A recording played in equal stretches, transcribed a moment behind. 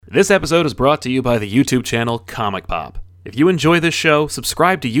This episode is brought to you by the YouTube channel Comic Pop. If you enjoy this show,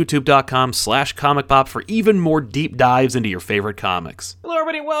 subscribe to youtube.com/comicpop for even more deep dives into your favorite comics. Hello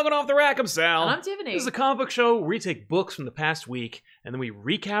everybody, welcome off the rack, I'm Sal. I'm Tiffany. This is a comic book show where we take books from the past week, and then we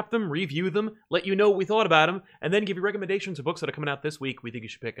recap them, review them, let you know what we thought about them, and then give you recommendations of books that are coming out this week we think you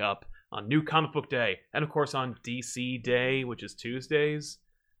should pick up on New Comic Book Day, and of course on DC Day, which is Tuesdays.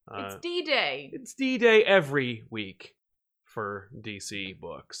 It's D-Day. It's D-Day every week for DC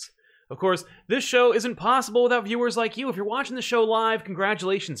books. Of course, this show isn't possible without viewers like you. If you're watching the show live,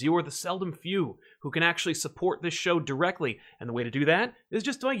 congratulations. You are the seldom few who can actually support this show directly. And the way to do that is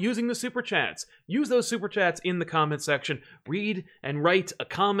just by using the Super Chats. Use those Super Chats in the comment section. Read and write a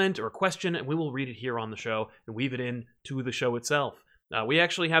comment or a question, and we will read it here on the show and weave it in to the show itself. We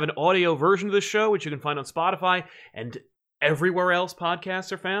actually have an audio version of this show, which you can find on Spotify and everywhere else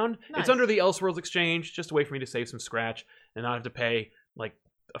podcasts are found. Nice. It's under the Elseworlds Exchange, just a way for me to save some scratch and not have to pay, like,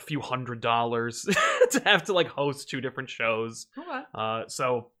 a few $100s to have to, like, host two different shows. Okay.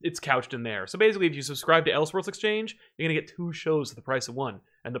 So it's couched in there. So basically, if you subscribe to Elseworlds Exchange, you're going to get two shows at the price of one.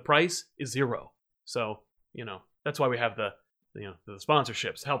 And the price is $0. So, you know, that's why we have the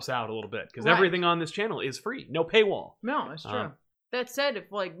sponsorships. Helps out a little bit. Because everything on this channel is free. No paywall. No, that's true. That said,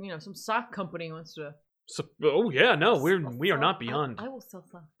 if, like, some sock company wants to... So, oh yeah, no, we are not beyond. I will sell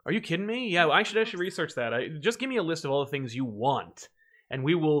socks. Are you kidding me? Yeah, I should actually research that. Just give me a list of all the things you want, and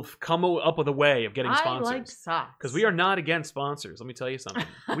we will come up with a way of getting sponsors. I like socks. Because we are not against sponsors. Let me tell you something.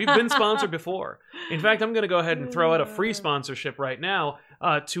 We've been sponsored before. In fact, I'm going to go ahead and throw out a free sponsorship right now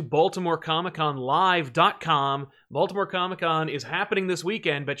to BaltimoreComicConLive.com. Baltimore Comic Con is happening this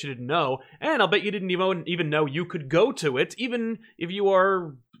weekend. Bet you didn't know, and I'll bet you didn't even know you could go to it, even if you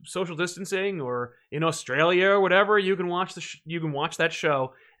are social distancing or in Australia or whatever. You can watch that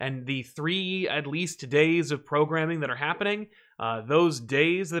show, and the 3 at least days of programming that are happening. Those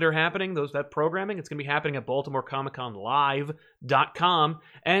days that are happening, that programming, it's going to be happening at BaltimoreComicConLive.com,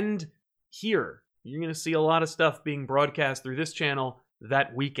 and here you're going to see a lot of stuff being broadcast through this channel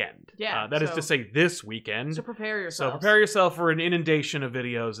that weekend. Yeah, that is to say this weekend. So prepare yourself. So prepare yourself for an inundation of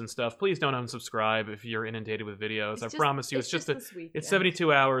videos and stuff. Please don't unsubscribe if you're inundated with videos. I promise you, it's just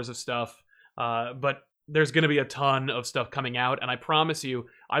 72 hours of stuff. But there's going to be a ton of stuff coming out, and I promise you,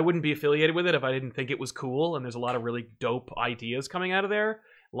 I wouldn't be affiliated with it if I didn't think it was cool, and there's a lot of really dope ideas coming out of there.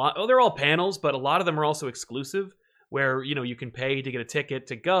 They're all panels, but a lot of them are also exclusive, where, you can pay to get a ticket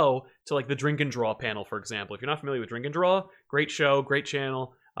to go to, like, the Drink and Draw panel, for example. If you're not familiar with Drink and Draw, great show, great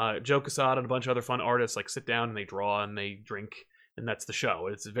channel. Joe Quesada and a bunch of other fun artists, like, sit down and they draw and they drink, and that's the show.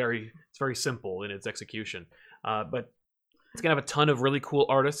 It's very simple in its execution. But it's going to have a ton of really cool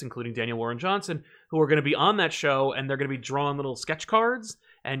artists, including Daniel Warren Johnson, who are going to be on that show, and they're going to be drawing little sketch cards,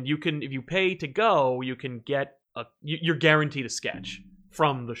 and you can, if you pay to go, you can get you're guaranteed a sketch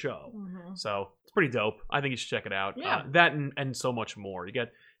from the show. Mm-hmm. So it's pretty dope. I think you should check it out. Yeah. That and so much more. You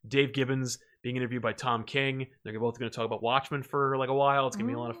get Dave Gibbons being interviewed by Tom King. They're both going to talk about Watchmen for like a while. It's going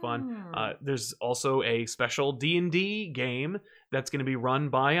to be a lot of fun. There's also a special D&D game that's going to be run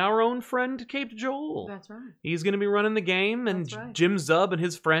by our own friend Caped Joel. That's right. He's going to be running the game, and Jim Zub and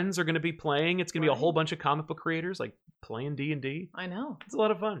his friends are going to be playing. It's going to be a whole bunch of comic book creators like playing D&D. I know. It's a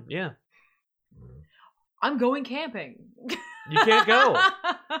lot of fun. Yeah. I'm going camping. You can't go.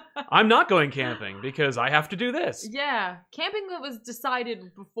 I'm not going camping because I have to do this. Yeah. Camping was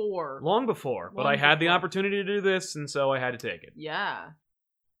decided before. Long before. But I had the opportunity to do this, and so I had to take it. Yeah.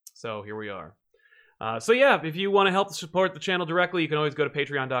 So here we are. So yeah, if you want to help support the channel directly, you can always go to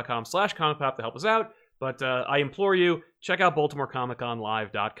patreon.com/comicpop to help us out. But I implore you, check out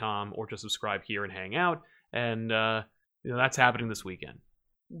BaltimoreComicConLive.com or just subscribe here and hang out. And that's happening this weekend.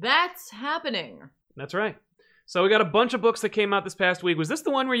 That's happening. That's right. So we got a bunch of books that came out this past week. Was this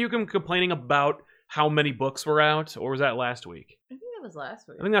the one where you were complaining about how many books were out, or was that last week? I think that was last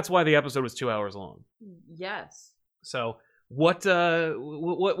week. I think that's why the episode was 2 hours long. Yes. So what's something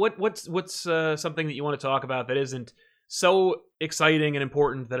that you want to talk about that isn't so exciting and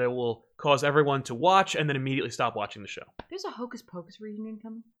important that it will cause everyone to watch and then immediately stop watching the show? There's a Hocus Pocus reunion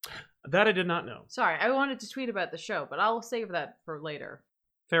coming. That I did not know. Sorry, I wanted to tweet about the show, but I'll save that for later.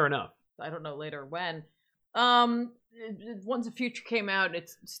 Fair enough. I don't know later when. Once the future came out,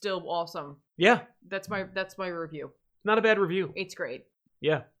 it's still awesome. Yeah. That's my review. Not a bad review. It's great.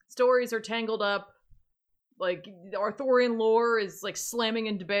 Yeah. Stories are tangled up. Like, the Arthurian lore is, like, slamming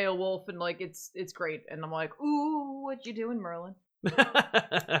into Beowulf, and, like, it's great. And I'm like, ooh, what you doing, Merlin?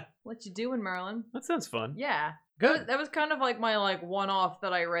 What What you doing, Merlin? That sounds fun. Yeah. Good. That was kind of like my one-off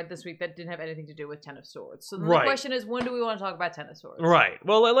that I read this week that didn't have anything to do with Ten of Swords. So the question is, when do we want to talk about Ten of Swords? Right.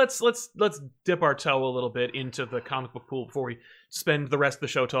 Well, let's dip our toe a little bit into the comic book pool before we spend the rest of the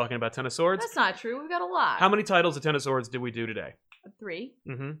show talking about Ten of Swords. That's not true. We've got a lot. How many titles of Ten of Swords did we do today? 3.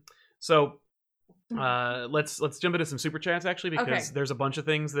 Mm-hmm. So let's jump into some super chats actually, because there's a bunch of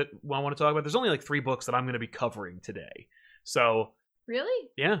things that I want to talk about. There's only like 3 books that I'm going to be covering today. So really?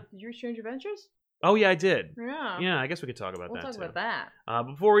 Yeah. Did you read Strange Adventures? Oh, yeah, I did. Yeah. Yeah, I guess we could talk about that, We'll talk too. about that.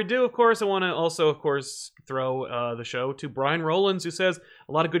 Before we do, of course, I want to also, of course, throw the show to Brian Rowlands, who says,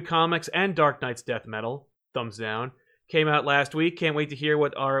 a lot of good comics and Dark Knight's Death Metal. Thumbs down. Came out last week. Can't wait to hear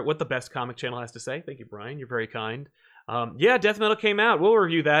what the best comic channel has to say. Thank you, Brian. You're very kind. Yeah, Death Metal came out. We'll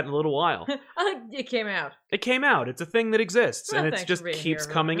review that in a little while. It came out. It came out. It's a thing that exists, Well, and it just keeps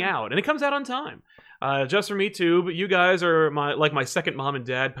coming here. out. And it comes out on time. Just for Me Too, but you guys are my second mom and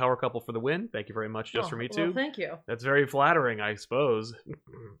dad power couple for the win. Thank you very much, Just for Me Too. Well, thank you. That's very flattering, I suppose.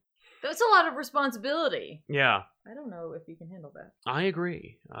 That's a lot of responsibility. Yeah. I don't know if you can handle that. I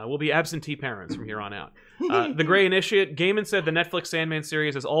agree. We'll be absentee parents from here on out. The Grey Initiate. Gaiman said the Netflix Sandman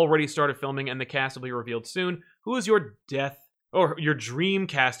series has already started filming and the cast will be revealed soon. Who is your your dream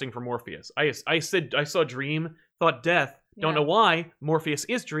casting for Morpheus? I said I saw Dream, thought Death. Don't know why. Morpheus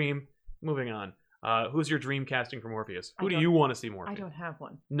is Dream. Moving on. Who's your dream casting for Morpheus? Who do you want to see Morpheus? I don't have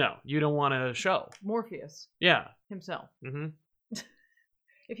one. No, you don't want to show. Morpheus. Yeah. Himself. Mm-hmm.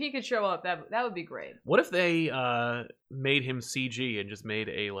 If he could show up, that would be great. What if they made him CG and just made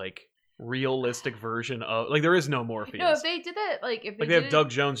a realistic version of there is no Morpheus? No, if they did that, if they have Doug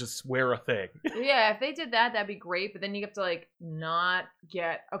Jones just wear a thing. Yeah, if they did that, that'd be great. But then you have to not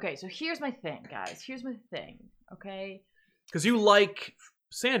get. Okay, so here's my thing, guys. Here's my thing. Okay. Because you like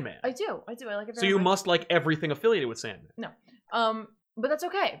Sandman. I do. I like it very much. So you must like everything affiliated with Sandman. No. But that's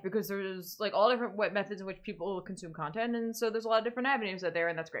okay, because there's all different methods in which people consume content, and so there's a lot of different avenues out there,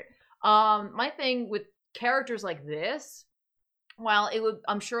 and that's great. My thing with characters like this, while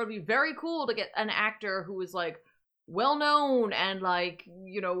I'm sure it'd be very cool to get an actor who is well known and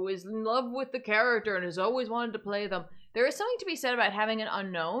is in love with the character and has always wanted to play them. There is something to be said about having an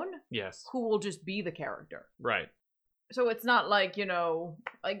unknown, yes, who will just be the character, right? So it's not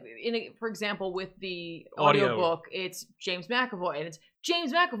for example, with the audiobook, it's James McAvoy, and it's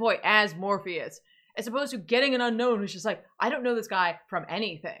James McAvoy as Morpheus, as opposed to getting an unknown who's just I don't know this guy from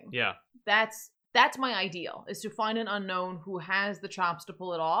anything. Yeah. That's my ideal, is to find an unknown who has the chops to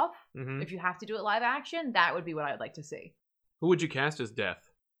pull it off. Mm-hmm. If you have to do it live action, that would be what I'd like to see. Who would you cast as Death?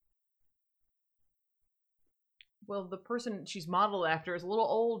 Well, the person she's modeled after is a little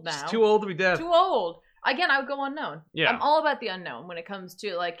old now. She's too old to be Death. Too old. Again, I would go unknown. Yeah. I'm all about the unknown when it comes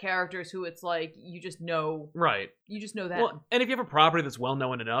to characters who it's you just know. Right. You just know that. Well, and if you have a property that's well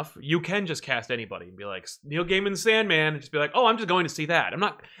known enough, you can just cast anybody and be like Neil Gaiman's Sandman, and just be like, oh, I'm just going to see that. I'm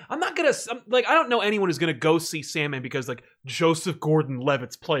not gonna I don't know anyone who's gonna go see Sandman because Joseph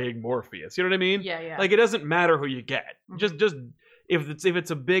Gordon-Levitt's playing Morpheus. You know what I mean? Yeah, yeah. It doesn't matter who you get. Mm-hmm. Just if it's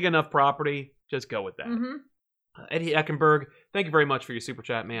a big enough property, just go with that. Mm-hmm. Eddie Eckenberg, thank you very much for your super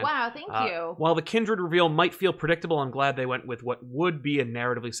chat, man. Wow, thank you. While the Kindred reveal might feel predictable, I'm glad they went with what would be a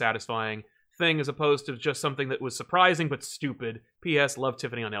narratively satisfying thing as opposed to just something that was surprising but stupid. P.S. Love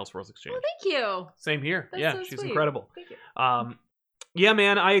Tiffany on Elseworlds Exchange. Well, thank you. Same here. That's yeah, so she's sweet. incredible. Thank you. Yeah,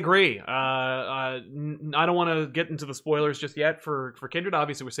 man, I agree. I don't want to get into the spoilers just yet for Kindred.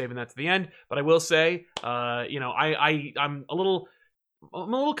 Obviously, we're saving that to the end. But I will say, I'm a little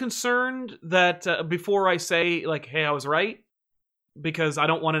concerned that before I say hey, I was right, because I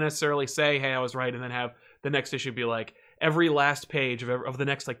don't want to necessarily say hey, I was right, and then have the next issue be every last page of the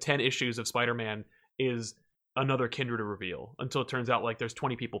next 10 issues of Spider-Man is another Kindred reveal until it turns out there's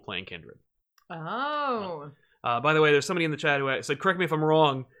 20 people playing Kindred. Oh. By the way, there's somebody in the chat who said, correct me if I'm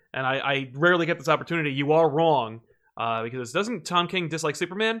wrong, and I rarely get this opportunity. You are wrong, because doesn't Tom King dislike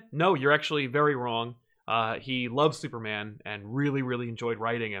Superman? No, you're actually very wrong. He loves Superman and really, really enjoyed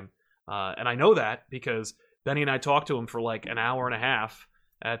writing him. And I know that because Benny and I talked to him for an hour and a half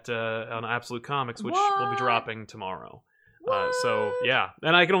on Absolute Comics, which will be dropping tomorrow. So, yeah.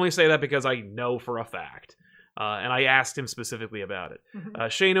 And I can only say that because I know for a fact. And I asked him specifically about it. Mm-hmm.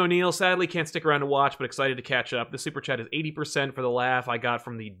 Shane O'Neill, sadly can't stick around to watch, but excited to catch up. The super chat is 80% for the laugh I got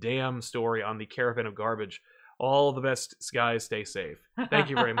from the damn story on the Caravan of Garbage. All the best, guys. Stay safe. Thank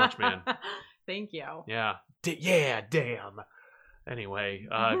you very much, man. Thank you. Yeah. Damn. Anyway,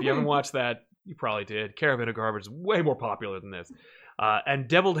 if you haven't watched that, you probably did. Caravan of Garbage is way more popular than this. And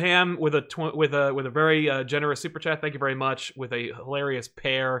Deviled Ham with a very generous super chat. Thank you very much. With a hilarious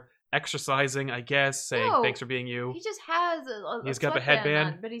pear. exercising, I guess, saying thanks for being you. He just has he's got the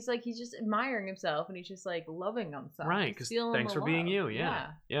headband on, but he's just admiring himself, and he's just loving himself. Right, because thanks for being you. Yeah.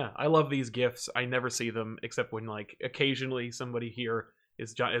 I love these gifts. I never see them except when occasionally somebody here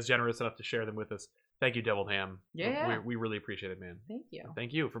is generous enough to share them with us. Thank you, Deviled Ham. Yeah. We really appreciate it, man. Thank you.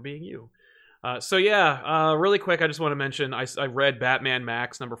 Thank you for being you. Really quick, I just want to mention I read Batman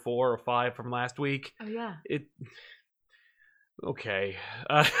Max number 4 or 5 from last week. Oh yeah. Okay.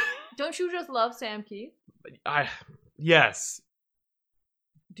 Don't you just love Sam Keith? Yes.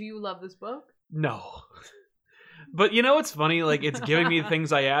 Do you love this book? No. But you know what's funny? It's giving me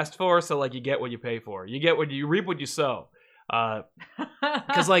things I asked for, so you get what you pay for. You reap what you sow.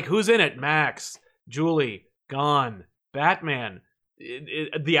 Because who's in it? Max, Julie, Gone, Batman,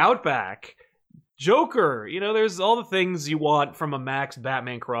 the Outback, Joker. There's all the things you want from a Max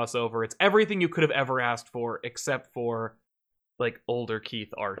Batman crossover. It's everything you could have ever asked for, except for older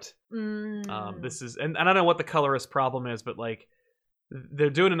Keith art. This is, and I don't know what the colorist problem is, but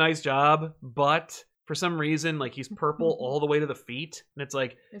they're doing a nice job, but for some reason he's purple all the way to the feet, and it's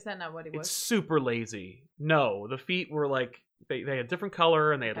is that not what he was? It's super lazy. No, the feet were they had different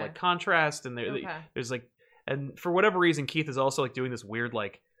color, and they had contrast, and there's and for whatever reason Keith is also doing this weird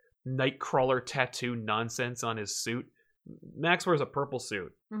Nightcrawler tattoo nonsense on his suit. Max wears a purple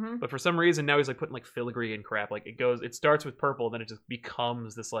suit, but for some reason now he's putting filigree and crap. It starts with purple, then it just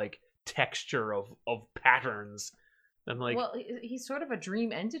becomes this texture of patterns. And well, he's sort of a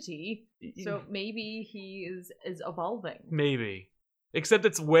dream entity, so maybe he is evolving. Maybe, except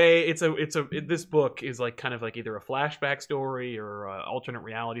this book is kind of either a flashback story or an alternate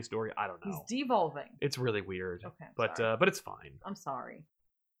reality story. I don't know. He's devolving. It's really weird. Okay, but it's fine. I'm sorry.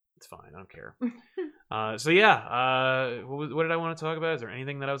 It's fine. I don't care. What did I want to talk about? Is there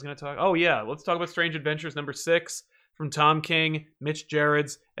anything that I was going to talk? Oh yeah, let's talk about Strange Adventures number 6 from Tom King, Mitch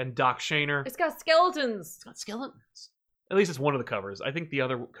Gerads, and Doc Shaner. It's got skeletons. It's got skeletons. At least it's one of the covers. I think the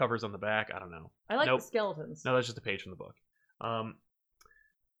other cover's on the back. I don't know. I like the skeletons. No, that's just a page from the book.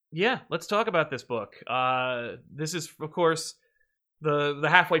 Let's talk about this book. This is, of course, the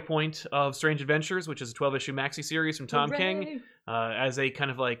halfway point of Strange Adventures, which is a 12-issue maxi series from Tom King, as a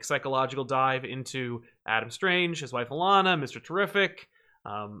kind of psychological dive into Adam Strange, his wife Alana, Mr. Terrific.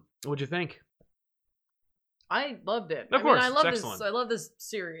 What'd you think? I loved it. Of course, I love this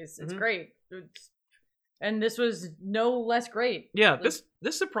series. It's great. And this was no less great. Yeah, this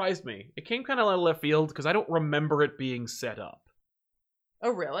surprised me. It came kind of out of left field because I don't remember it being set up. Oh,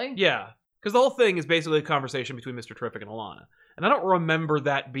 really? Yeah, because the whole thing is basically a conversation between Mr. Terrific and Alana. And I don't remember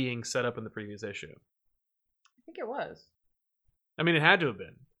that being set up in the previous issue. I think it was. I mean, it had to have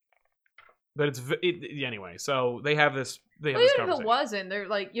been. But anyway, so they have this this conversation. Even if it wasn't,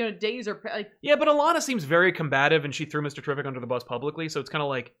 they're days are... Yeah, but Alana seems very combative, and she threw Mr. Terrific under the bus publicly, so it's kind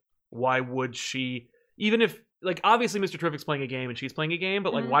of why would she... Even if, obviously Mr. Terrific's playing a game and she's playing a game,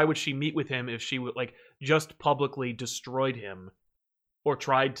 but, why would she meet with him if she would, just publicly destroyed him or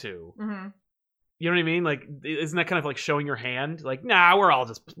tried to? Mm-hmm. You know what I mean? Isn't that kind of showing your hand? Nah,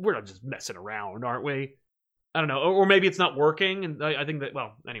 we're just messing around, aren't we? I don't know. Or maybe it's not working, and I think that,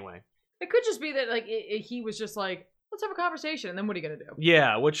 well, anyway. It could just be that, he was just let's have a conversation, and then what are you going to do?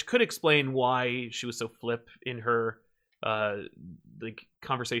 Yeah, which could explain why she was so flip in her,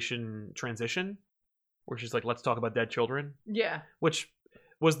 conversation transition. Where she's let's talk about dead children. Yeah. Which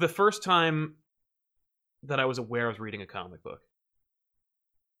was the first time that I was aware I was reading a comic book.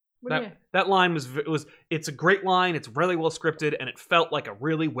 That line it's a great line, it's really well scripted, and it felt like a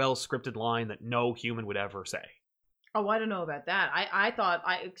really well scripted line that no human would ever say. Oh, I don't know about that. I thought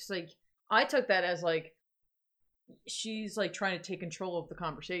I took that as she's trying to take control of the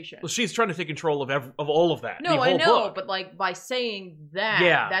conversation. Well, she's trying to take control of all of that. No, I know, book. But by saying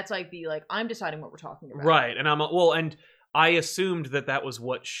that, that's I'm deciding what we're talking about. Right, and and I assumed that was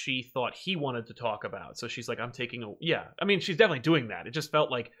what she thought he wanted to talk about. So she's I'm taking I mean, she's definitely doing that. It just felt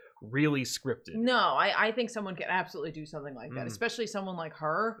really scripted. No, I think someone can absolutely do something like that, especially someone like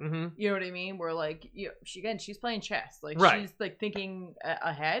her. Mm-hmm. You know what I mean? Where she's playing chess. Right. She's thinking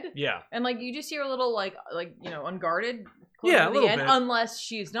ahead. Yeah. And you just see her a little unguarded. Yeah, a little bit. Unless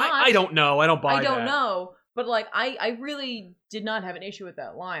she's not. I don't know. I don't buy that. I don't know. But I really did not have an issue with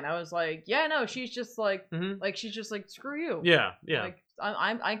that line. I was yeah, no, she's just she's just screw you. Yeah, yeah.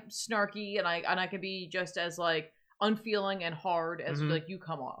 I'm snarky and I can be just as unfeeling and hard as you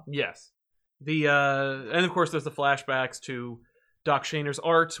come off. Yes. And of course there's the flashbacks to Doc Shaner's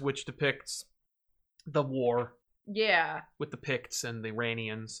art, which depicts the war. Yeah. With the Picts and the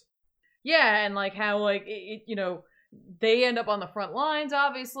Iranians. Yeah, and how they end up on the front lines,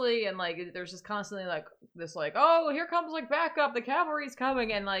 obviously, and like there's just constantly like this like, oh, here comes like backup, the cavalry's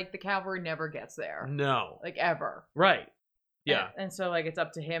coming, and like the cavalry never gets there. No. Like ever. Right. Yeah. And so like it's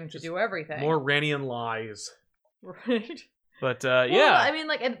up to him to do everything. More Ranian lies. Right. But well, yeah. I mean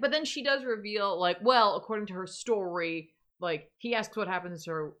like but then she does reveal like, well, according to her story, like he asks what happens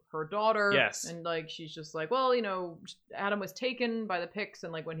to her daughter. Yes. And like she's just like, well, you know, Adam was taken by the Picts,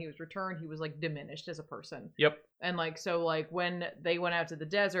 and like when he was returned, he was like diminished as a person. Yep. And like so like when they went out to the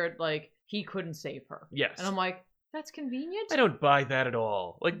desert, like he couldn't save her. Yes. And I'm like, that's convenient. I don't buy that at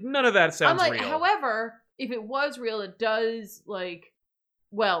all. Like none of that sounds I'm like, real. however, if it was real, it does like,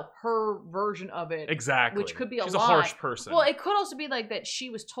 well, her version of it. Exactly. Which could be She's a lie. a harsh person. Well, it could also be like that she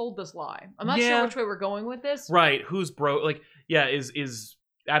was told this lie. I'm not sure which way we're going with this. Right. Who's broke? Like, yeah, is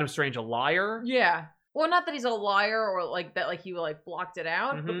Adam Strange a liar? Yeah. Well, not that he's a liar or like that, like he like blocked it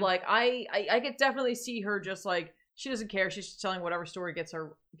out, but like I could definitely see her just like she doesn't care. She's just telling whatever story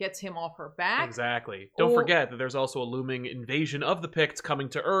gets him off her back. Exactly. Don't forget that there's also a looming invasion of the Picts coming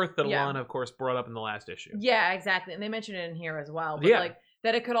to Earth that Alana, of course, brought up in the last issue. Yeah, exactly, and they mention it in here as well. But like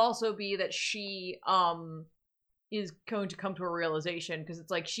that, it could also be that she is going to come to a realization, because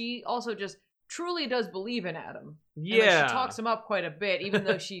it's like she also just truly does believe in Adam. Yeah. And, like, she talks him up quite a bit, even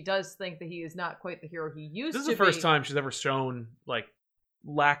though she does think that he is not quite the hero he used to be. This is the first time she's ever shown, like,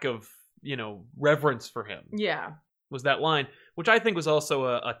 lack of, you know, reverence for him. Yeah. Was that line, which I think was also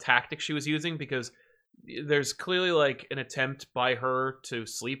a tactic she was using, because there's clearly, like, an attempt by her to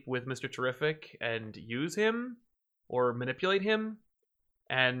sleep with Mr. Terrific and use him or manipulate him.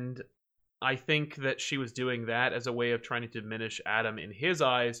 And I think that she was doing that as a way of trying to diminish Adam in his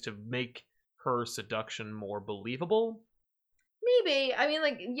eyes to make her seduction more believable. Maybe. I mean,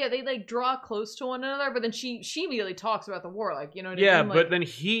 like, yeah, they like draw close to one another, but then she immediately talks about the war, like, you know what I mean? Yeah, like, but then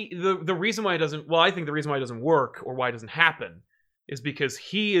the reason why it doesn't, well, I think the reason why it doesn't work, or why it doesn't happen, is because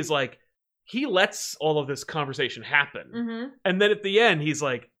he is like, he lets all of this conversation happen. And then at the end, he's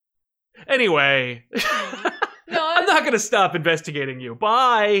like, anyway, no, I'm not going to stop investigating you.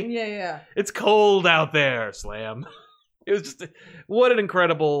 Bye. Yeah. It's cold out there, Slam. It was just, what an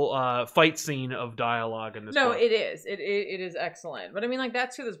incredible fight scene of dialogue in this book. No, it is. It is excellent. But I mean, like,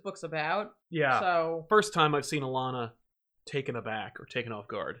 that's who this book's about. Yeah. So first time I've seen Alana taken aback or taken off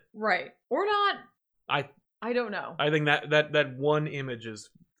guard. Right. Or not. I don't know. I think that one image is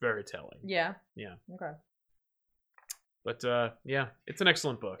very telling. Yeah. Yeah. Okay. But yeah, it's an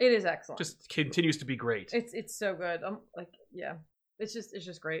excellent book. It is excellent. Just continues to be great. It's so good. I'm like, yeah. It's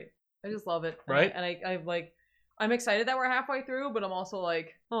just great. I just love it. Right? And I like, I'm excited that we're halfway through, but I'm also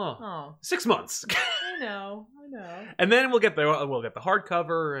like, 6 months. I know. And then we'll get the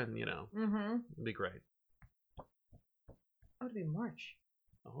hardcover, and you know, it'll be great. Oh, it'll be March.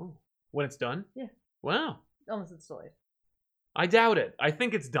 Oh, when it's done? Yeah. Wow. Unless it's delayed. I doubt it. I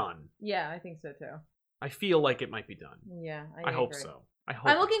think it's done. Yeah, I think so too. I feel like it might be done. Yeah, I hope agree. so.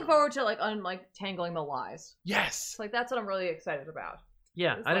 I'm looking forward to like tangling the lies. Yes. Like that's what I'm really excited about.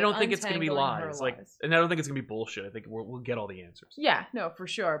 Yeah, It's I like don't think it's gonna be lies. lies. And I don't think it's gonna be bullshit. I think we'll get all the answers. Yeah, no, for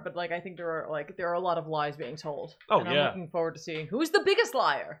sure. But like, I think there are a lot of lies being told. Oh, and yeah. I'm looking forward to seeing who's the biggest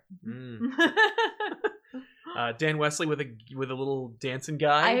liar. Dan Wesley with a little dancing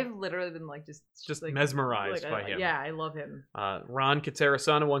guy. I have literally been like just like, mesmerized by him. Yeah, I love him. Ron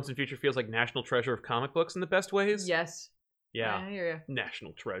Katsura-san, Once and Future, feels like national treasure of comic books in the best ways. Yes. Yeah. I hear you.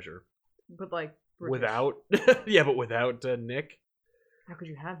 National treasure. But like British. Without, yeah, but without Nick. How could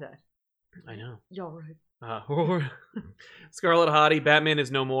you have that? I know. You're right. Scarlet Hottie, Batman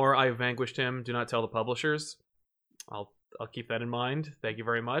is no more. I have vanquished him. Do not tell the publishers. I'll keep that in mind. Thank you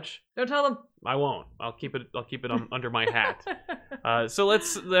very much. Don't tell them. I won't. I'll keep it under my hat. So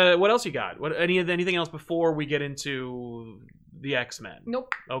let's. What else you got? Anything else before we get into the X-Men?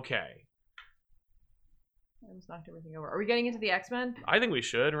 Nope. Okay. I just knocked everything over. Are we getting into the X-Men? I think we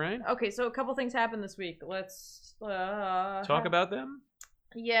should, right? Okay, so a couple things happened this week. Let's talk about them.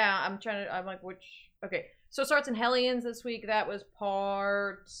 Yeah, I'm like, which? Okay, so it starts in Hellions this week. That was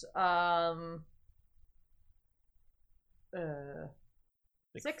part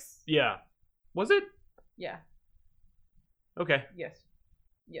 6. Yeah. Was it? Yeah. Okay. Yes,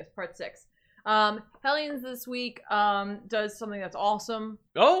 part 6. Hellions this week does something that's awesome.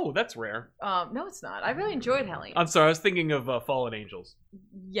 Oh, that's rare. No, it's not. I really enjoyed Hellions. I'm sorry, I was thinking of Fallen Angels.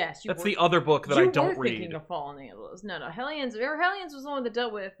 Yes, that's the other book that I don't read. Thinking of Fallen Angels. No, Hellions. Hellions was the one that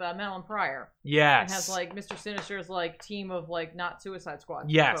dealt with Madeline Pryor. Yes. And has like Mr. Sinister's like team of like not Suicide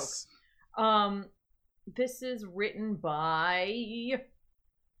Squad. Yes. Folks. This is written by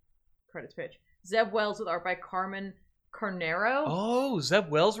credits page Zeb Wells with art by Carmen Carnero. Oh, Zeb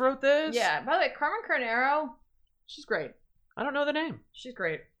Wells wrote this? Yeah. By the way, Carmen Carnero, She's great. I don't know the name. She's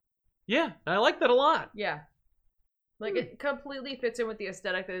great. Yeah, I like that a lot. Yeah. Like, it completely fits in with the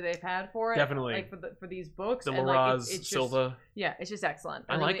aesthetic that they've had for it. Definitely. Like, for these books. The and Laraz it's Silva. Yeah, it's just excellent.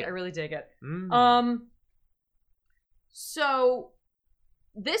 I like it. I really dig it. Mm. So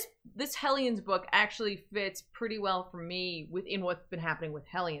this Hellions book actually fits pretty well for me within what's been happening with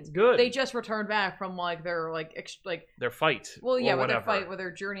Hellions. Good. They just returned back from like their their fight. Well, yeah, with their fight, with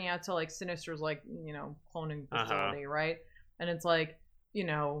their journey out to like Sinister's like cloning facility, right? And it's like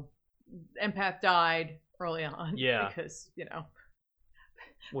Empath died early on. Yeah. Because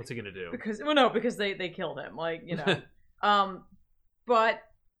what's he gonna do? Because they killed him, like but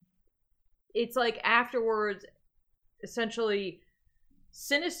it's like afterwards, essentially.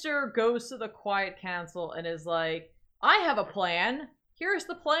 Sinister goes to the Quiet Council and is like, I have a plan. Here's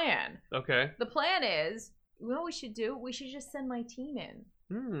the plan. Okay. The plan is, what we should do? We should just send my team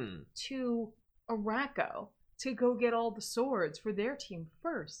in to Arakko to go get all the swords for their team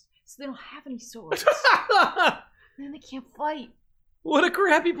first. So they don't have any swords. Then they can't fight. What a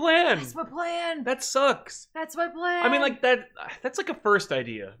crappy plan. That's my plan. That sucks. That's my plan. I mean, like, that's like a first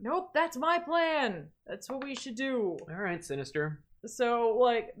idea. Nope, that's my plan. That's what we should do. All right, Sinister. So,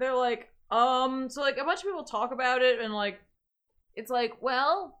 like, they're like, so, like, a bunch of people talk about it, and, like, it's like,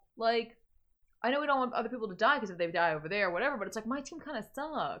 well, like, I know we don't want other people to die, because if they die over there, whatever, but it's like, my team kind of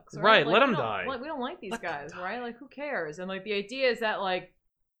sucks, right? Like, let them die. Like, we don't like these guys, right? Like, who cares? And, like, the idea is that, like,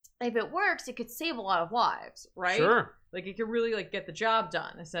 if it works, it could save a lot of lives, right? Sure. Like, it could really, like, get the job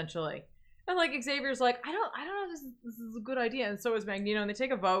done, essentially. And, like, Xavier's like, I don't know if this is a good idea, and so is Magneto, and they take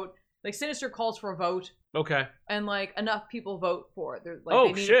a vote. Like, Sinister calls for a vote. Okay. And, like, enough people vote for it. Like, oh,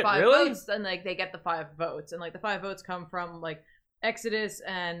 they needed shit, 5 really? votes, and, like, they get the 5 votes. And, like, the 5 votes come from, like, Exodus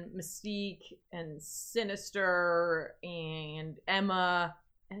and Mystique and Sinister and Emma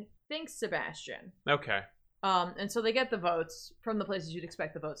and I think Sebastian. Okay. And so they get the votes from the places you'd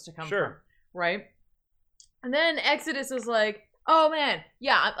expect the votes to come sure. from. Right? And then Exodus is like, oh, man,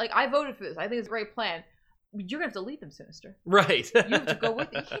 yeah, like, I voted for this. I think it's a great plan. You're going to have to lead them, Sinister. Right. You have to go with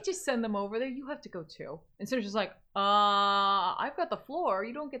it. You can't just send them over there. You have to go too. And Sinister's like, I've got the floor.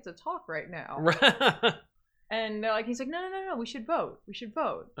 You don't get to talk right now. Right. And they're like, he's like, no, we should vote. We should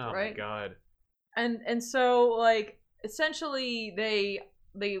vote. Oh, right? my God. And so, like, essentially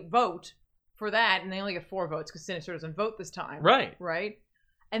they vote for that, and they only get 4 votes because Sinister doesn't vote this time. Right. Right?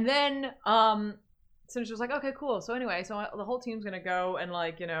 And then Sinister's like, okay, cool. So anyway, the whole team's going to go and,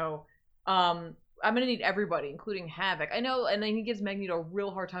 like, I'm gonna need everybody, including Havoc. I know, and then he gives Magneto a real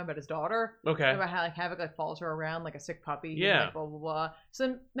hard time about his daughter. Okay. About how, like, Havoc, like, follows her around like a sick puppy. Yeah. Like, blah, blah, blah. So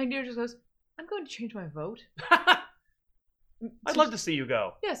then Magneto just goes, I'm going to change my vote. I'd love to see you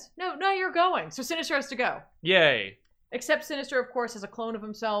go. Yes. No, you're going. So Sinister has to go. Yay. Except Sinister, of course, has a clone of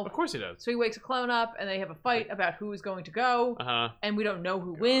himself. Of course he does. So he wakes a clone up, and they have a fight about who is going to go. Uh-huh. And we don't know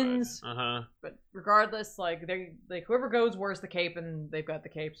who wins. Uh-huh. But regardless, like, whoever goes wears the cape, and they've got the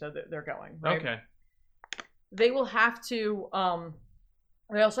cape, so they're going. Right? Okay. They will have to,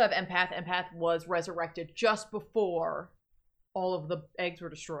 they also have Empath. Empath was resurrected just before all of the eggs were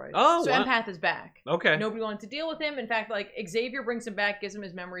destroyed. Oh, so wow. Empath is back. Okay. Nobody wanted to deal with him. In fact, like, Xavier brings him back, gives him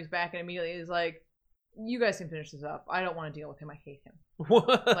his memories back, and immediately is like, you guys can finish this up. I don't want to deal with him. I hate him.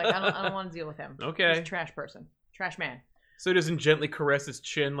 What? Like, I don't want to deal with him. Okay. He's a trash person. Trash man. So he doesn't gently caress his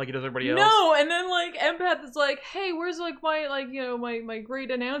chin like he does everybody else? No, and then, like, Empath is like, hey, where's, like, my, like, my great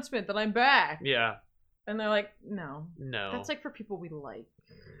announcement that I'm back? Yeah. And they're like, no. No. That's, like, for people we like.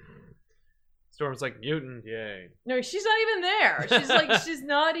 Storm's like, mutant, yay. No, she's not even there. She's like, she's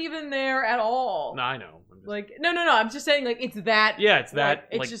not even there at all. No, I know. Just... Like, no. I'm just saying, like, it's that. Yeah, it's that. Like,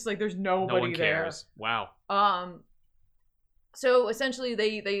 it's like, just like there's nobody no one cares. There. Wow. So essentially,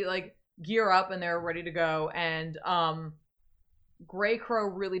 they like gear up and they're ready to go, and Grey Crow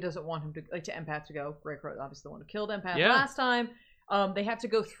really doesn't want him to Empath to go. Grey Crow, obviously the one who killed Empath last time. They have to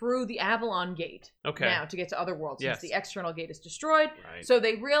go through the Avalon Gate now to get to Otherworld since the external gate is destroyed. Right. So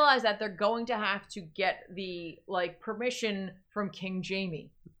they realize that they're going to have to get the permission from King Jamie.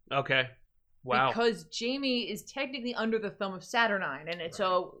 Okay. Wow. Because Jamie is technically under the thumb of Saturnine, and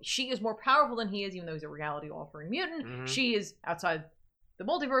so she is more powerful than he is, even though he's a reality-altering mutant. Mm-hmm. She is outside the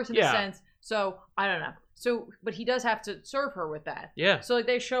multiverse in a sense. So I don't know. So, but he does have to serve her with that. Yeah. So like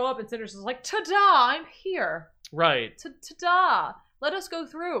they show up and Sinister's like, "Ta-da! I'm here." Right. Ta-da! Let us go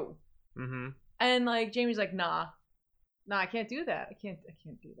through. Mm-hmm. And like Jamie's like, nah, I can't do that. I can't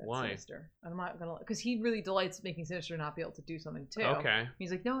do that. Why? Sinister. I'm not gonna, because he really delights making Sinister not be able to do something too. Okay.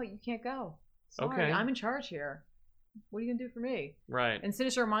 He's like, no, you can't go. Sorry, okay. I'm in charge here. What are you gonna do for me? Right. And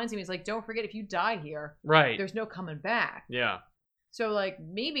Sinister reminds him, he's like, don't forget, if you die here, right, there's no coming back. Yeah. So, like,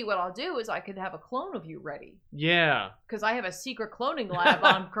 maybe what I'll do is I could have a clone of you ready. Yeah. Because I have a secret cloning lab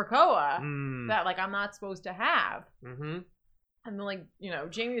on Krakoa that, like, I'm not supposed to have. Mm-hmm. And then, like, you know,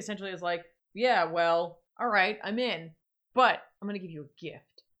 Jamie essentially is like, yeah, well, all right, I'm in. But I'm going to give you a gift.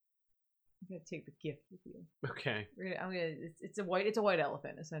 I'm going to take the gift with you. Okay. It's a white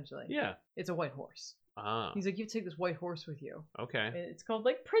elephant, essentially. Yeah. It's a white horse. Ah. He's like, you take this white horse with you. Okay. And it's called,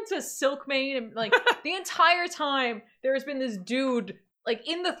 like, Princess Silkmane. And, like, the entire time, there's been this dude, like,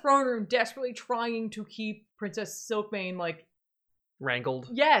 in the throne room desperately trying to keep Princess Silkmane, like... wrangled.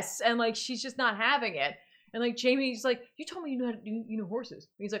 Yes, and, like, she's just not having it. And, like, Jamie's like, you told me you know horses.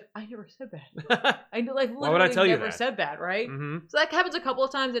 And he's like, I never said that. I like, literally Why would I tell you never that? said that, right? Mm-hmm. So that happens a couple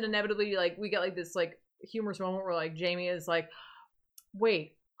of times, and inevitably, like, we get, like, this, like, humorous moment where, like, Jamie is like,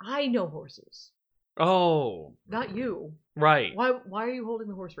 wait, I know horses. Oh. Not you. Right. Why are you holding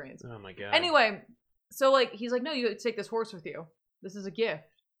the horse reins? Oh my god. Anyway, so, like, he's like, no, you take this horse with you. This is a gift.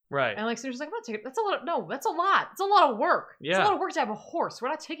 Right. And, like, Cinder's like, I'm not taking it. That's a lot. No, that's a lot. It's a lot of work. Yeah. It's a lot of work to have a horse. We're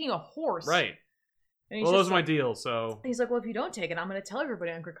not taking a horse. Right. And Well, those are like, my deals, so... He's like, well, if you don't take it, I'm going to tell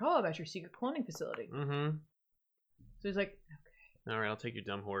everybody on Krakoa about your secret cloning facility. Mm-hmm. So he's like, okay. All right, I'll take your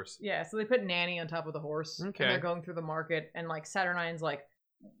dumb horse. Yeah, so they put Nanny on top of the horse. Okay. And they're going through the market, and, like, Saturnine's, like,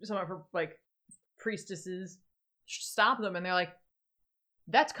 some of her, like, priestesses stop them, and they're like,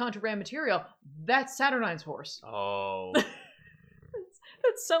 that's contraband material. That's Saturnine's horse. Oh.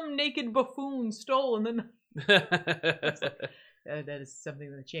 That's some naked buffoon stole, and then... that is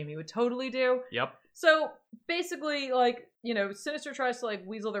something that Jamie would totally do. Yep. So basically, like, you know, Sinister tries to, like,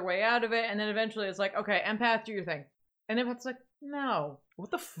 weasel their way out of it, and then eventually it's like, okay, Empath, do your thing. And Empath's like, no. What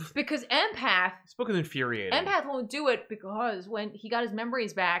the Because Empath... This book is infuriating. Empath won't do it because when he got his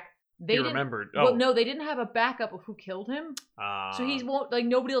memories back, they didn't... remembered. Oh. Well, no, they didn't have a backup of who killed him. So he won't, like,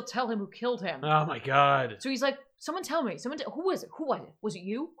 nobody will tell him who killed him. Oh my god. So he's like, someone tell me. Who was it? Who was it? Was it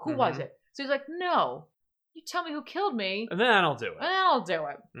you? Who was it? So he's like, no. You tell me who killed me. And then I'll do it. And then I'll do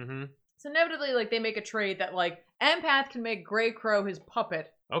it. Mm-hmm. So inevitably, like, they make a trade that, like, Empath can make Grey Crow his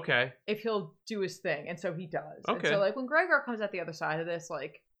puppet. Okay. If he'll do his thing. And so he does. Okay. And so, like, when Gregor comes out the other side of this,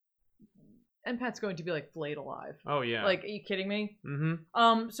 like, Empath's going to be, like, flayed alive. Oh, yeah. Like, are you kidding me?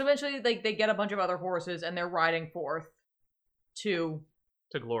 Mm-hmm. So eventually, like, they get a bunch of other horses, and they're riding forth to...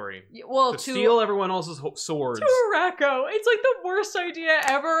 To glory. Well, to steal everyone else's swords. To Arakko. It's, like, the worst idea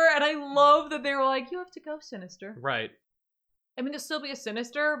ever, and I love that they were like, you have to go, Sinister. Right. I mean, there'll still be a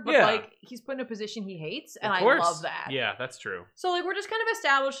Sinister, but, yeah. like, he's put in a position he hates, and I love that. Yeah, that's true. So, like, we're just kind of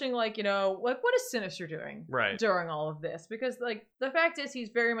establishing, like, you know, like, what is Sinister doing during all of this? Because, like, the fact is he's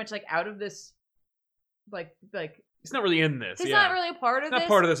very much, like, out of this, like... He's not really in this, He's not really a part of this. Not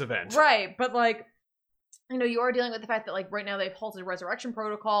part of this event. Right, but, like, you know, you are dealing with the fact that, like, right now they've halted Resurrection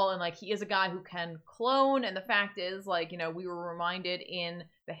Protocol, and, like, he is a guy who can clone, and the fact is, like, you know, we were reminded in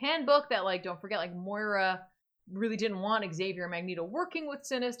the handbook that, like, don't forget, like, Moira really didn't want Xavier and Magneto working with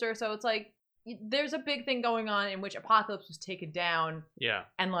Sinister, so it's, like, there's a big thing going on in which Apocalypse was taken down. Yeah.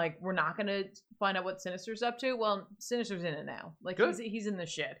 And, like, we're not gonna find out what Sinister's up to. Well, Sinister's in it now. Like, he's in the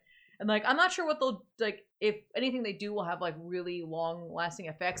shit. And, like, I'm not sure what they'll, like, if anything they do will have, like, really long-lasting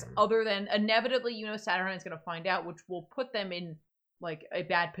effects, other than inevitably, you know, Saturnine's going to find out, which will put them in, like, a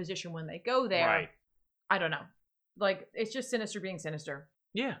bad position when they go there. Right. I don't know. Like, it's just Sinister being Sinister.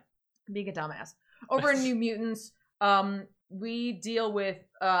 Yeah. Being a dumbass. Over in New Mutants, we deal with,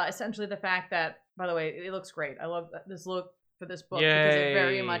 essentially the fact that, by the way, it looks great. I love this look for this book. Yay. Because it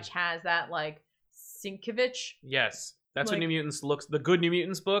very much has that, like, Sienkiewicz. Yes. That's like, what New Mutants looks. The Good New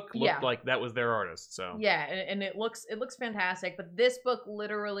Mutants book looked yeah. like that was their artist. So yeah, and it looks fantastic. But this book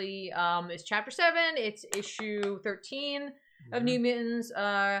literally is chapter 7. It's issue 13 of New Mutants,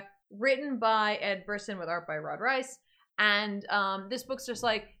 written by Ed Brisson with art by Rod Rice. And this book's just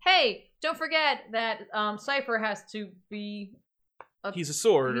like, hey, don't forget that Cypher has to be. He's a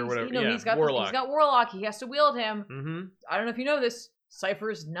sword or whatever. You know, yeah, he's got Warlock. He's got Warlock. He has to wield him. Mm-hmm. I don't know if you know this.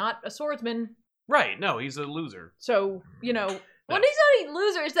 Cypher's not a swordsman. Right, no, he's a loser. So, you know, when he's not a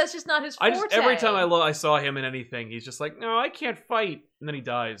loser, that's just not his forte. Every time I saw him in anything, he's just like, no, I can't fight. And then he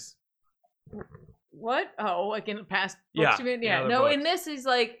dies. What? Oh, like in past books you mean? Yeah, no, books. in this,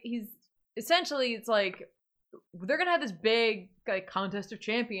 he's essentially, it's like, they're going to have this big, like, contest of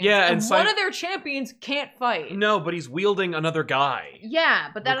champions. Yeah, and one of their champions can't fight. No, but he's wielding another guy. Yeah,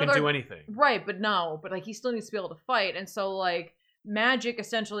 but that who can do anything. Right, but no. But, like, he still needs to be able to fight. And so, like, Magic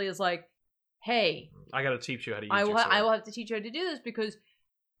essentially is like, hey, I gotta teach you how to use I will have to teach you how to do this because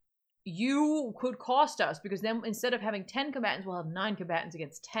you could cost us, because then instead of having 10 combatants, we'll have 9 combatants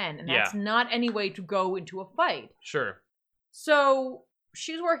against 10, and that's not any way to go into a fight. Sure. So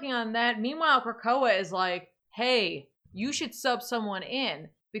she's working on that. Meanwhile, Krakoa is like, hey, you should sub someone in,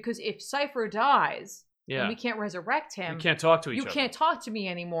 because if Cypher dies, and we can't resurrect him. You can't talk to each other. You can't talk to me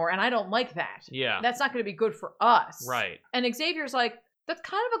anymore, and I don't like that. Yeah. That's not going to be good for us. Right. And Xavier's like, that's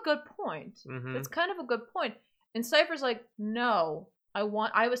kind of a good point. That's kind of a good point. And Cypher's like, no, I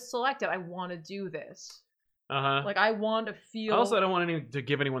was selected. I want to do this. Like, I want to feel... Also, I don't want to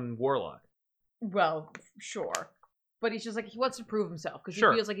give anyone Warlock. Well, sure. But he's just like, he wants to prove himself, because he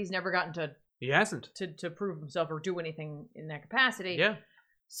feels like he's never gotten to... He hasn't. To prove himself or do anything in that capacity. Yeah.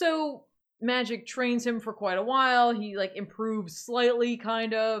 So... Magic trains him for quite a while. He, like, improves slightly,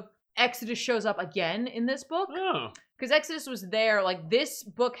 kind of. Exodus shows up again in this book. Oh. Because Exodus was there. Like, this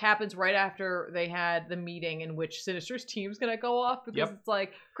book happens right after they had the meeting in which Sinister's team's gonna go off. Because it's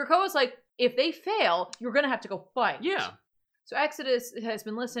like, Krakoa's like, if they fail, you're gonna have to go fight. Yeah. So Exodus has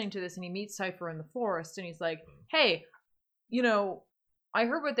been listening to this, and he meets Cypher in the forest, and he's like, hey, you know... I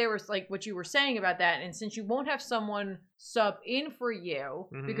heard what you were saying about that, and since you won't have someone sub in for you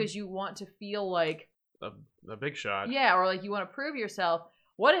because you want to feel like a big shot, or like you want to prove yourself,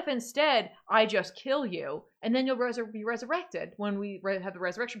 what if instead I just kill you and then you'll be resurrected when we have the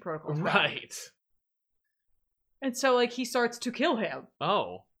resurrection protocols? Right. And so like he starts to kill him.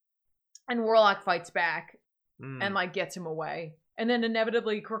 Oh. And Warlock fights back and like gets him away, and then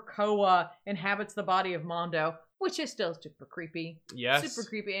inevitably Krakoa inhabits the body of Mondo. Which is still super creepy. Yes. Super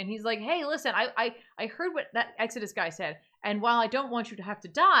creepy. And he's like, hey, listen, I heard what that Exodus guy said. And while I don't want you to have to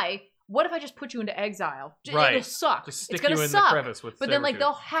die, what if I just put you into exile? Right. It'll suck. Just stick it's gonna you in suck. the crevice with But then, like,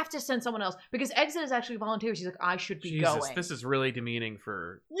 they'll have to send someone else. Because Exodus actually volunteers. He's like, I should be going. This is really demeaning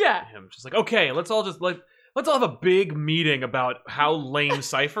for him. Just like, okay, let's all have a big meeting about how lame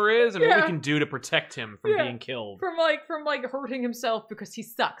Cypher is and what we can do to protect him from being killed. From hurting himself because he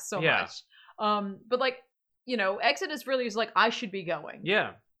sucks so much. But like, you know, Exodus really is like, I should be going.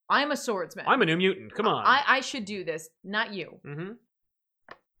 Yeah. I'm a swordsman. I'm a New Mutant. Come on. I should do this, not you.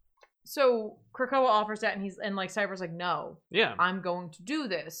 So Krakoa offers that, and like Cypher's like, no. Yeah. I'm going to do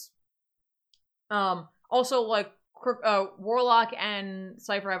this. Also, like, Warlock and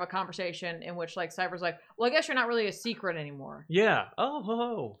Cypher have a conversation in which, like, Cypher's like, well, I guess you're not really a secret anymore. Yeah.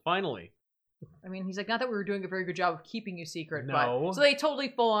 Oh, finally. I mean, he's like, not that we were doing a very good job of keeping you secret, no. But... So they totally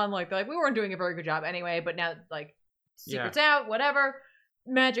full on, like, they're like, we weren't doing a very good job anyway, but now, like, secret's out, whatever.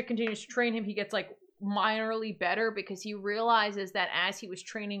 Magic continues to train him. He gets, like, minorly better because he realizes that as he was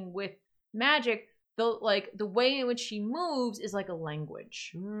training with Magic, the way in which he moves is like a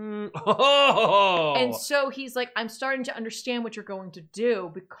language. Oh! And so he's like, I'm starting to understand what you're going to do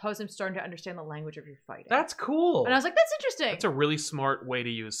because I'm starting to understand the language of your fighting. That's cool. And I was like, that's interesting. That's a really smart way to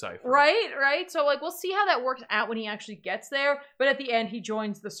use Cypher. Right? So like, we'll see how that works out when he actually gets there. But at the end, he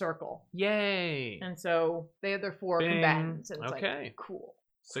joins the circle. Yay. And so they have their 4 combatants. And it's okay. Like, cool.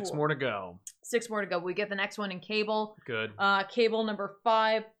 6 more to go. 6 more to go. We get the next one in Cable. Good. Cable number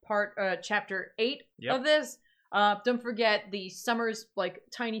 5, chapter 8 of this. Don't forget the Summers, like,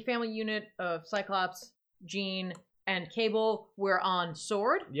 tiny family unit of Cyclops, Jean, and Cable were on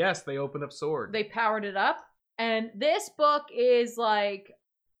Sword. Yes, they opened up Sword. They powered it up. And this book is like,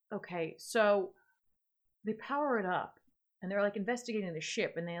 okay, so they power it up. And they're, like, investigating the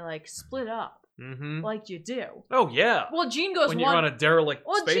ship. And they, like, split up. Like you do. Oh, yeah. Well, Jean goes when you're on a derelict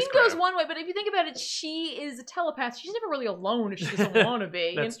spacecraft. Jean goes one way, but if you think about it, she is a telepath. She's never really alone if she doesn't want to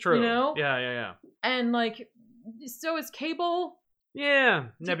be. That's true. You know? Yeah. And, like, so is Cable. Yeah,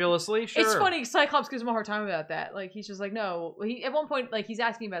 nebulously, sure. It's funny, Cyclops gives him a hard time about that. Like, he's just like, no. At one point, like, he's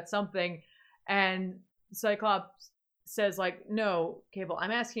asking about something, and Cyclops says, like, no, Cable,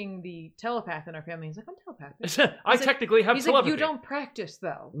 I'm asking the telepath in our family. He's like, I'm telepathic. I technically have telepathy. He's like, you don't practice,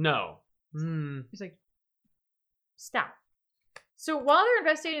 though. No. He's like, stop. So while they're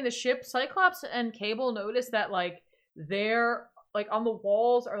investigating the ship, Cyclops and Cable notice that, like, they're, like, on the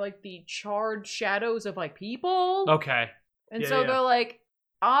walls are, like, the charred shadows of, like, people. Okay. And so they're like,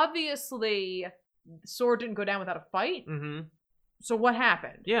 obviously, Sword didn't go down without a fight. So what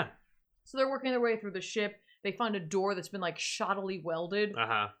happened? Yeah. So they're working their way through the ship. They find a door that's been, like, shoddily welded.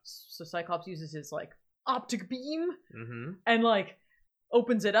 So Cyclops uses his, like, optic beam. And, like,